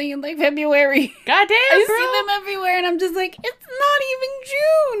start selling in like February. Goddamn, I bro! see them everywhere, and I'm just like, it's not even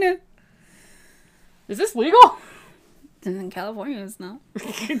June! Is this legal? In California, it's not.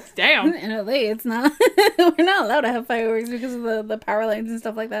 Damn. In LA, it's not. We're not allowed to have fireworks because of the power lines and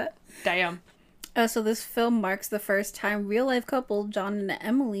stuff like that. Damn. So this film marks the first time real-life couple John and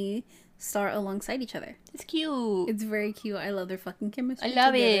Emily star alongside each other. It's cute. It's very cute. I love their fucking chemistry. I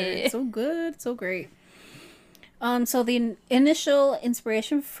love together. it. It's so good. So great. So the initial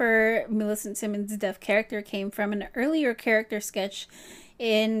inspiration for Millicent Simmons' deaf character came from an earlier character sketch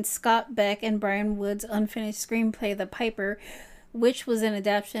in Scott Beck and Brian Wood's unfinished screenplay, The Piper, which was an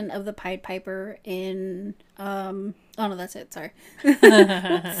adaptation of The Pied Piper in, oh no, that's it, sorry.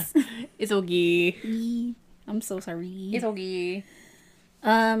 It's okay. I'm so sorry. It's okay.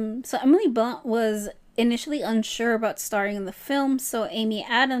 So Emily Blunt was initially unsure about starring in the film, so Amy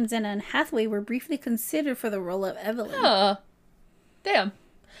Adams and Anne Hathaway were briefly considered for the role of Evelyn. Damn.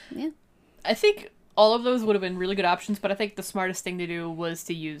 Yeah. I think all of those would have been really good options, but I think the smartest thing to do was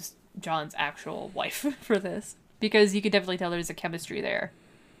to use John's actual wife for this. Because you could definitely tell there's a chemistry there.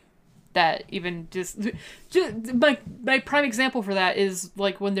 That even just my prime example for that is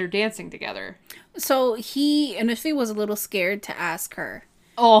like when they're dancing together. So he initially was a little scared to ask her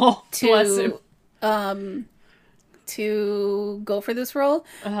Oh, bless him. To go for this role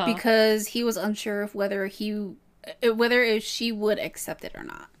because he was unsure of whether she would accept it or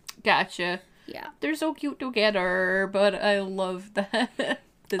not. Gotcha. Yeah. They're so cute together, but I love that.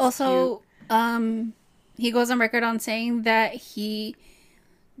 That's Also, cute. he goes on record on saying that he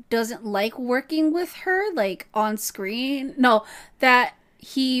doesn't like working with her, like, on screen. No, that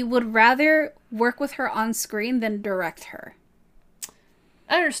he would rather work with her on screen than direct her.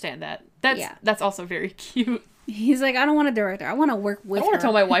 I understand that. That's also very cute. He's like, I don't want to direct her. I want to work with her. I want to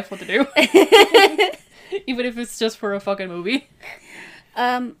tell my wife what to do. Even if it's just for a fucking movie.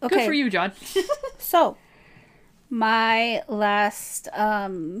 Okay. Good for you, John. So, my last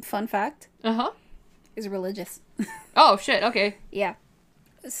fun fact is religious. Oh, shit. Okay. Yeah.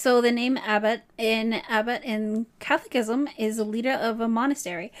 So the name abbot in Catholicism is a leader of a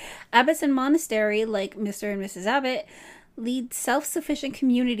monastery. Abbots in monastery, like Mr. and Mrs. Abbott, lead self-sufficient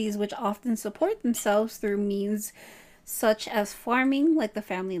communities which often support themselves through means such as farming, like the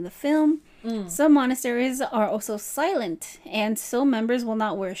family in the film. Some monasteries are also silent, and so members will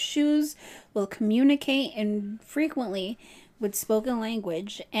not wear shoes, will communicate infrequently with spoken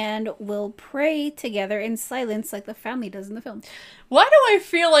language, and will pray together in silence like the family does in the film. Why do I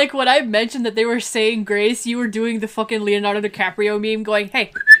feel like when I mentioned that they were saying grace, you were doing the fucking Leonardo DiCaprio meme going,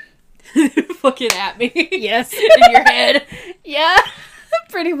 hey, fucking at me. Yes. In your head. Yeah,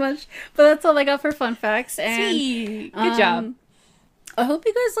 pretty much. But that's all I got for fun facts. And Sweet. Good job. I hope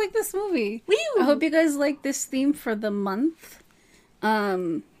you guys like this movie. Woo. I hope you guys like this theme for the month.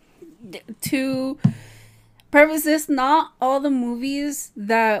 To preface this, not all the movies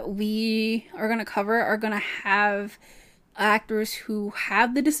that we are going to cover are going to have actors who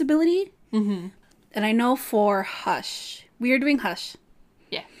have the disability. Mm-hmm. And I know for Hush, we are doing Hush.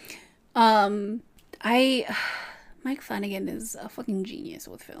 Yeah. Mike Flanagan is a fucking genius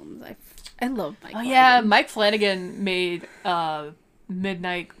with films. I love Mike Flanagan. Yeah, Mike Flanagan made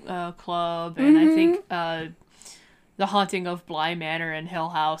Midnight Club and I think The Haunting of Bly Manor and Hill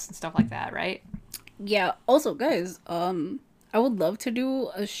House and stuff like that, right? Yeah. Also, guys, I would love to do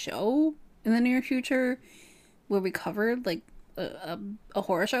a show in the near future where we covered like a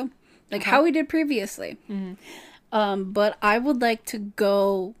horror show, like how we did previously. Mm-hmm. But I would like to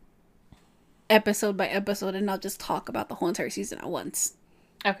go episode by episode and not just talk about the whole entire season at once.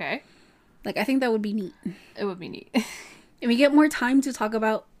 Okay. Like, I think that would be neat. It would be neat. And we get more time to talk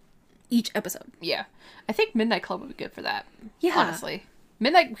about each episode. Yeah. I think Midnight Club would be good for that. Yeah. Honestly.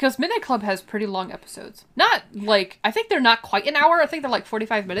 Because Midnight Club has pretty long episodes. Not, like, I think they're not quite an hour. I think they're, like,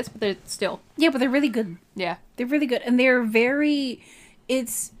 45 minutes, but they're still. Yeah, but they're really good. Yeah. They're really good. And they're very...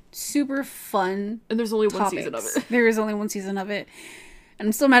 It's super fun. And there's only topics. one season of it. There is only one season of it. And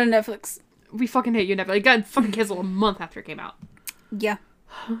I'm still mad at Netflix. We fucking hate you, Netflix. It got fucking canceled a month after it came out. Yeah.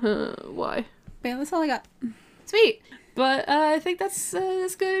 Why? But yeah, that's all I got. Sweet. But I think that's going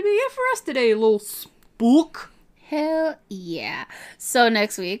to be it for us today, little spook. Hell yeah. So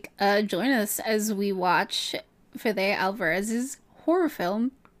next week, join us as we watch Fede Alvarez's horror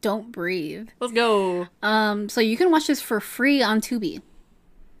film, Don't Breathe. Let's go. So you can watch this for free on Tubi.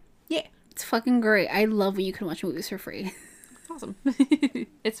 Yeah. It's fucking great. I love when you can watch movies for free. It's awesome.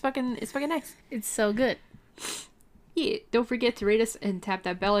 It's fucking nice. It's so good. Yeah, don't forget to rate us and tap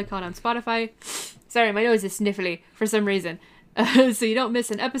that bell icon on Spotify. Sorry, my nose is sniffly for some reason. So you don't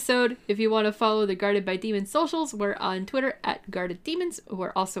miss an episode. If you want to follow the Guarded by Demons socials, we're on Twitter at Guarded Demons.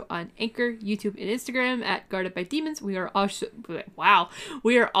 We're also on Anchor, YouTube, and Instagram at Guarded by Demons. We are also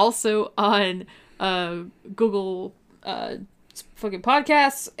on Google fucking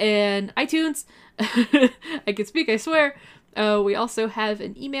podcasts and iTunes. I can speak, I swear. We also have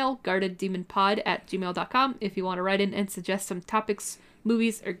an email, guardeddemonpod@gmail.com, if you want to write in and suggest some topics,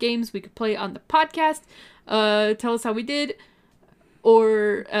 movies, or games we could play on the podcast. Tell us how we did,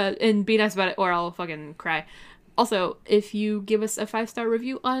 or and be nice about it, or I'll fucking cry. Also, if you give us a 5-star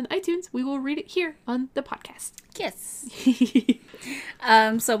review on iTunes, we will read it here on the podcast. Yes.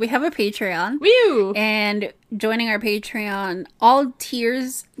 So we have a Patreon. Woo! And joining our Patreon, all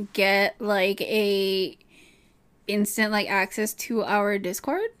tiers get like a instant like access to our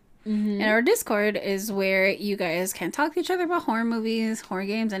Discord. And our Discord is where you guys can talk to each other about horror movies, horror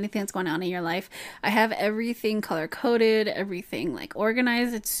games, anything that's going on in your life. I have everything color coded, everything like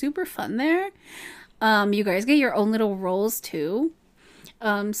organized. It's super fun there. You guys get your own little roles too.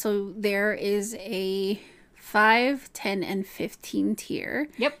 So there is a 5, 10, and 15 tier.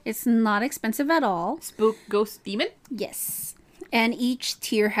 Yep. It's not expensive at all. Spook, ghost, demon. Yes. And each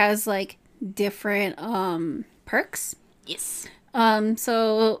tier has like different perks. Yes.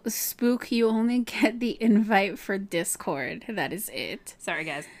 So Spook, you only get the invite for Discord. That is it. Sorry,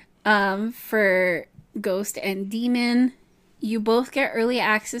 guys. For Ghost and Demon, you both get early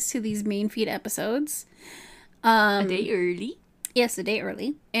access to these main feed episodes. A day early. Yes, a day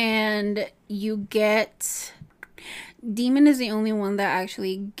early. And you get... Demon is the only one that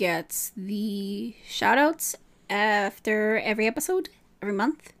actually gets the shoutouts after every episode, every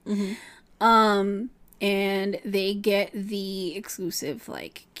month. And they get the exclusive,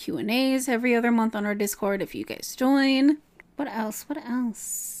 like, Q&As every other month on our Discord if you guys join. What else?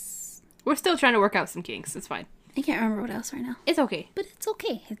 We're still trying to work out some kinks. It's fine. I can't remember what else right now. It's okay. But it's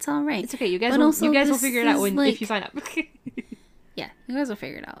okay. It's all right. It's okay. You guys But will also, figure it out this when is if you sign up. Yeah, you guys will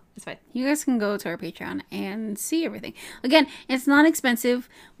figure it out. It's fine. You guys can go to our Patreon and see everything. Again, it's not expensive.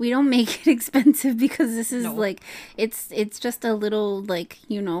 We don't make it expensive because this is like it's just a little like,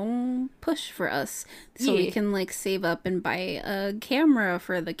 you know, push for us so we can like save up and buy a camera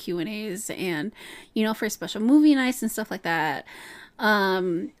for the Q&As and, you know, for special movie nights and stuff like that.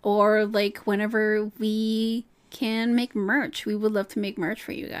 Or like whenever we can make merch. We would love to make merch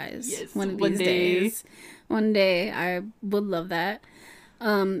for you guys. Yes, one of these days. One day. I would love that.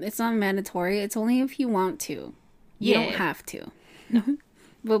 It's not mandatory. It's only if you want to. You don't have to. No.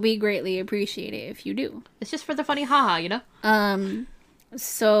 But we greatly appreciate it if you do. It's just for the funny haha, you know?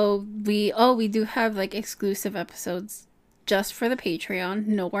 So we do have like exclusive episodes just for the Patreon,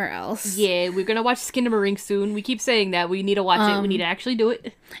 nowhere else. Yeah, we're gonna watch Skinamarink soon. We keep saying that. We need to watch it. We need to actually do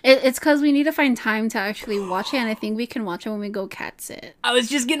it. It's because we need to find time to actually watch it, and I think we can watch it when we go cat sit. I was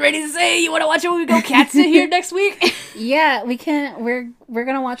just getting ready to say, you want to watch it when we go cat sit here next week? Yeah, we can. We're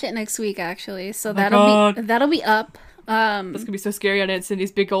gonna watch it next week, actually. So that'll be up. That's gonna be so scary on Aunt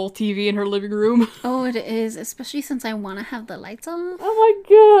Cindy's big old TV in her living room. Oh, it is, especially since I want to have the lights on. Oh my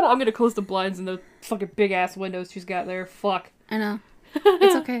god! I'm gonna close the blinds and the fucking big ass windows she's got there. Fuck. I know.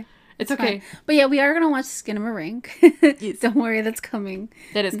 It's okay. It's okay. Fine. But yeah, we are gonna watch Skinamarink. Yes. Don't worry, that's coming.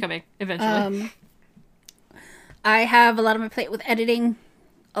 That is coming eventually. I have a lot on my plate with editing,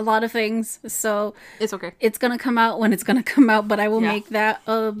 a lot of things, so it's okay. it's gonna come out when it's gonna come out. But I will make that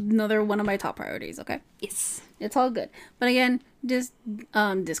another one of my top priorities. Okay. Yes. It's all good. But again, just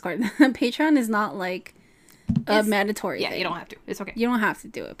Discord. Patreon is not like a mandatory thing. You don't have to. It's okay. You don't have to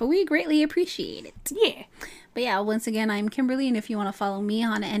do it. But we greatly appreciate it. Yeah. But yeah, once again, I'm Kimberly, and if you want to follow me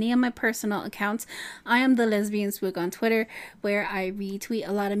on any of my personal accounts, I am the Lesbian Spook on Twitter, where I retweet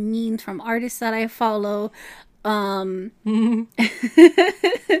a lot of memes from artists that I follow. I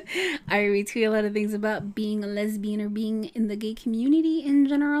retweet a lot of things about being a lesbian or being in the gay community in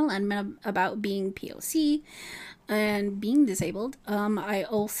general, and about being POC and being disabled. I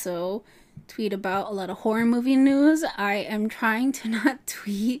also tweet about a lot of horror movie news. I am trying to not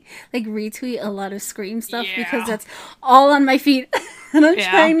retweet a lot of Scream stuff because that's all on my feed. And I'm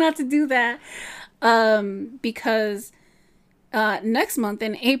trying not to do that. Because next month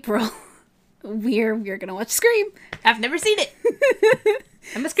in April we're gonna watch Scream. I've never seen it.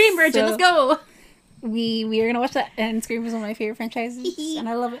 I'm a Scream virgin. Let's go. We are gonna watch that, and Scream is one of my favorite franchises, and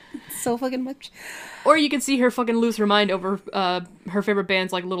I love it so fucking much. Or you can see her fucking lose her mind over her favorite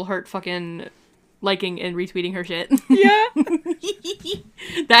bands like Little Heart fucking liking and retweeting her shit. Yeah.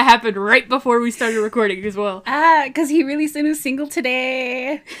 That happened right before we started recording as well. Because he released a new single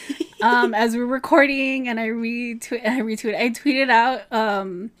today. As we're recording, and I tweeted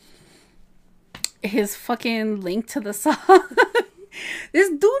out his fucking link to the song. This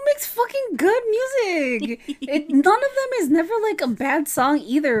dude makes fucking good music. None of them is never like a bad song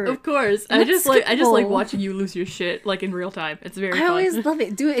either. Of course. I just like watching you lose your shit like in real time. It's very fun. I always love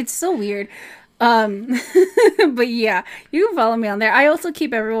it, dude. It's so weird. But yeah, you can follow me on there. I also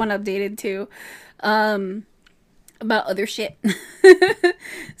keep everyone updated too, about other shit.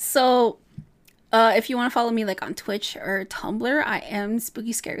 So, if you want to follow me like on Twitch or Tumblr, I am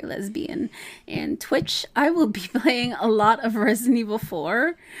Spooky Scary Lesbian. And Twitch, I will be playing a lot of Resident Evil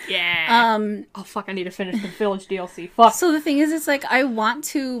 4. Yeah. Oh fuck, I need to finish the Village DLC. Fuck. So the thing is, it's like I want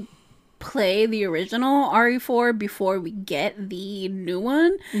to play the original RE4 before we get the new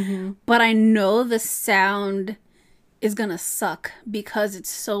one. Mm-hmm. But I know the sound is gonna suck because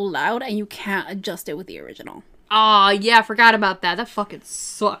it's so loud and you can't adjust it with the original. Aw, yeah, I forgot about that. That fucking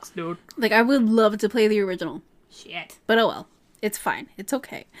sucks, dude. Like, I would love to play the original. Shit. But oh well. It's fine. It's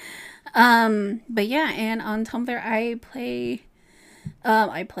okay. But yeah, and on Tumblr I play...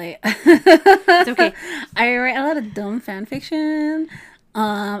 It's okay. I write a lot of dumb fan fiction.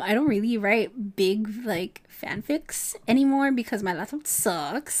 I don't really write big, like, fanfics anymore because my laptop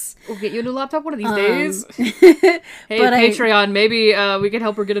sucks. We'll get you a new laptop one of these days. Hey, but Patreon, maybe we can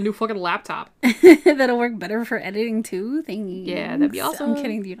help her get a new fucking laptop. That'll work better for editing too. Thanks. Yeah, that'd be awesome. I'm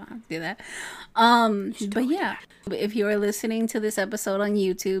kidding. You don't have to do that. But yeah, if you are listening to this episode on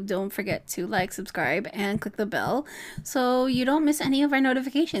YouTube, don't forget to like, subscribe, and click the bell so you don't miss any of our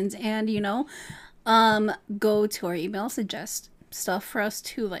notifications. And go to our email, suggest stuff for us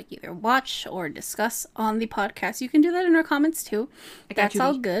to like either watch or discuss on the podcast. You can do that in our comments too. That's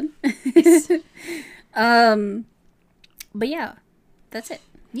all good. But yeah, that's it.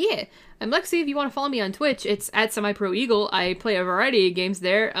 Yeah. I'm Lexi. If you want to follow me on Twitch, it's at SemiProEagle. I play a variety of games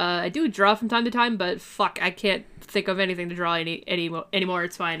there. I do draw from time to time, but fuck, I can't think of anything to draw anymore.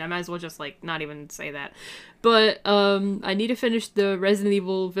 It's fine. I might as well just like not even say that. But I need to finish the Resident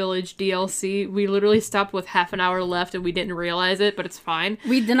Evil Village DLC. We literally stopped with half an hour left and we didn't realize it, but it's fine.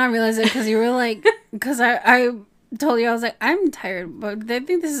 We did not realize it because you were like, because I told you, I was like, I'm tired, but I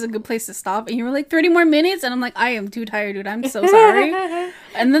think this is a good place to stop. And you were like, 30 more minutes? And I'm like, I am too tired, dude. I'm so sorry.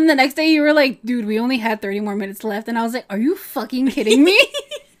 And then the next day you were like, dude, we only had 30 more minutes left. And I was like, are you fucking kidding me?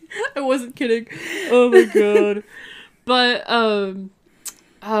 I wasn't kidding. Oh my god. But I'm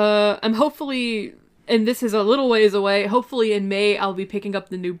hopefully, and this is a little ways away, hopefully in May I'll be picking up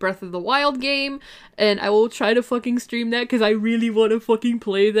the new Breath of the Wild game, and I will try to fucking stream that because I really want to fucking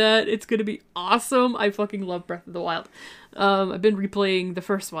play that. It's gonna be awesome. I fucking love Breath of the Wild. I've been replaying the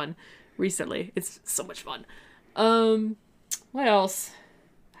first one recently. It's so much fun. What else?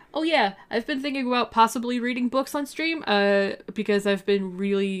 Oh yeah, I've been thinking about possibly reading books on stream, because I've been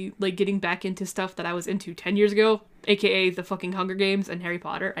really, like, getting back into stuff that I was into 10 years ago, aka the fucking Hunger Games and Harry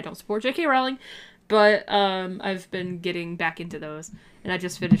Potter. I don't support J.K. Rowling, but, I've been getting back into those, and I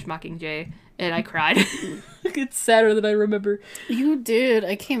just finished Mockingjay, and I cried. It's sadder than I remember. You did.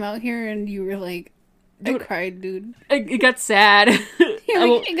 I came out here and you were like, I cried, dude. It got sad. You're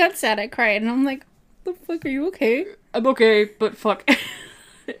like, it got sad, I cried, and I'm like, the fuck, are you okay? I'm okay, but fuck.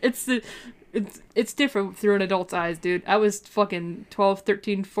 It's different through an adult's eyes, dude. I was fucking 12,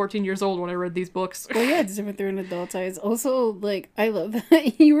 13, 14 years old when I read these books. Well, yeah, it's different through an adult's eyes. Also, like, I love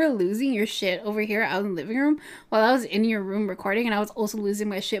that you were losing your shit over here out in the living room while I was in your room recording, and I was also losing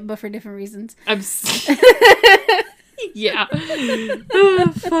my shit, but for different reasons. Yeah.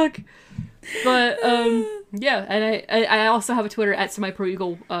 Oh, fuck. But, yeah, and I also have a Twitter at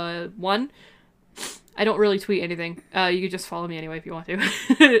SemiProEagle1. I don't really tweet anything. You can just follow me anyway if you want to.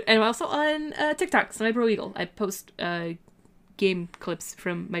 And I'm also on TikTok, SemiProEagle. I post game clips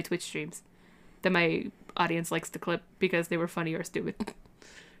from my Twitch streams that my audience likes to clip because they were funny or stupid.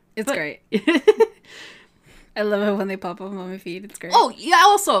 It's great. I love it when they pop up on my feed. It's great. Oh, yeah,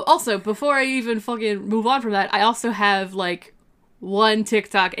 also, before I even fucking move on from that, I also have, like, one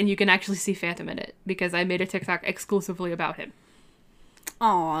TikTok, and you can actually see Phantom in it because I made a TikTok exclusively about him.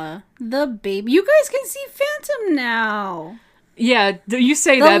 Aw, the baby. You guys can see Phantom now. Yeah, you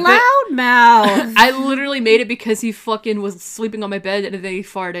say The that, but loudmouth. I literally made it because he fucking was sleeping on my bed and then he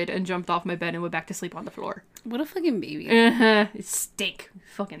farted and jumped off my bed and went back to sleep on the floor. What a fucking baby. It stink.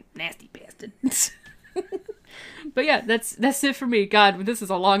 Fucking nasty bastard. But yeah, that's it for me. God, this is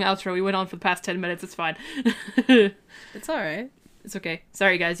a long outro. We went on for the past 10 minutes. It's fine. It's alright. It's okay.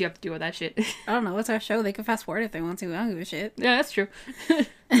 Sorry, guys. You have to deal with that shit. I don't know. It's our show. They can fast forward if they want to. I don't give a shit. Yeah, that's true.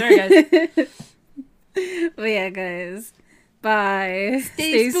 Sorry, guys. But yeah, guys. Bye.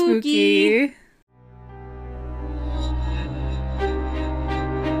 Stay spooky.